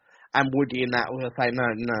better, and Woody and that would say no,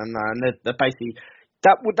 and they're basically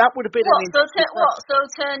that would have been so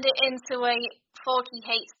turned it into a Forky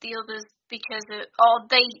hates the others because of, or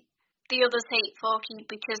the others hate Forky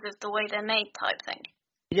because of the way they're made type thing.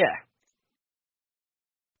 Yeah,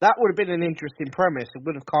 that would have been an interesting premise. It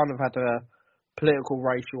would have kind of had a political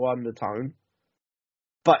racial undertone,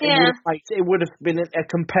 but it would have been a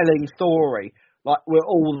compelling story. We're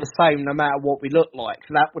all the same no matter what we look like.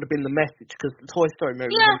 So that would have been the message, because the Toy Story movie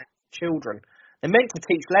was meant for children. They're meant to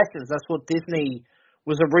teach lessons. That's what Disney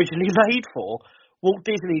was originally made for. Walt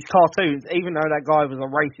Disney's cartoons, even though that guy was a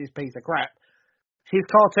racist piece of crap, his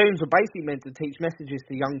cartoons were basically meant to teach messages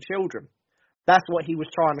to young children. That's what he was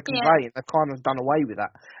trying to convey, and they've kind of done away with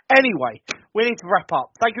that. Anyway, we need to wrap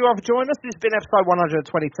up. Thank you all for joining us. This has been episode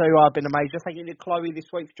 122. I've been a Major. Thank you to Chloe this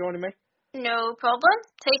week for joining me. No problem.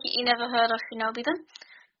 Take it you never heard of Shinobi then?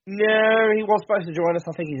 No, he was supposed to join us.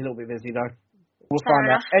 I think he's a little bit busy though. We'll find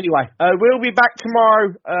out. Anyway, we'll be back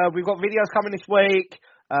tomorrow. We've got videos coming this week.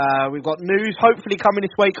 We've got news hopefully coming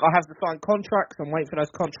this week. I have to sign contracts. I'm waiting for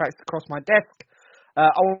those contracts to cross my desk. I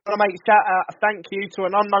want to make a thank you to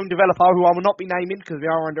an unknown developer who I will not be naming because we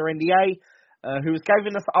are under NDA, who has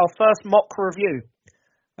given us our first mock review.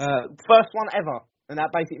 First one ever. And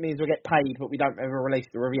that basically means we get paid, but we don't ever release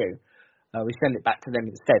the review. We send it back to them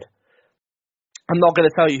instead. I'm not going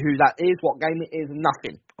to tell you who that is, what game it is,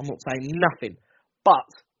 nothing. I'm not saying nothing. But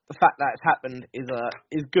the fact that it's happened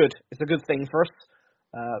is good. It's a good thing for us.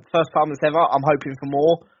 First time as ever. I'm hoping for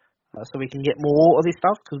more. So we can get more of this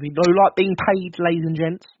stuff, because we do like being paid, ladies and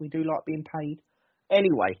gents. We do like being paid.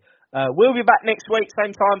 Anyway, we'll be back next week,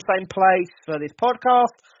 same time, same place for this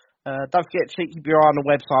podcast. Don't forget to keep your eye on the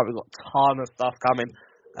website. We've got a ton of stuff coming.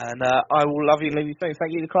 And I will love you and leave you soon.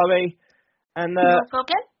 Thank you to Chloe. And no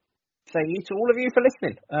problem. Thank you to all of you for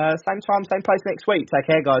listening. Same time, same place next week. Take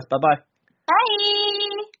care, guys. Bye-bye.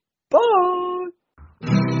 Bye. Bye.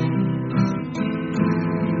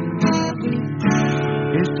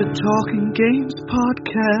 It's the Talking Games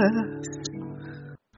Podcast.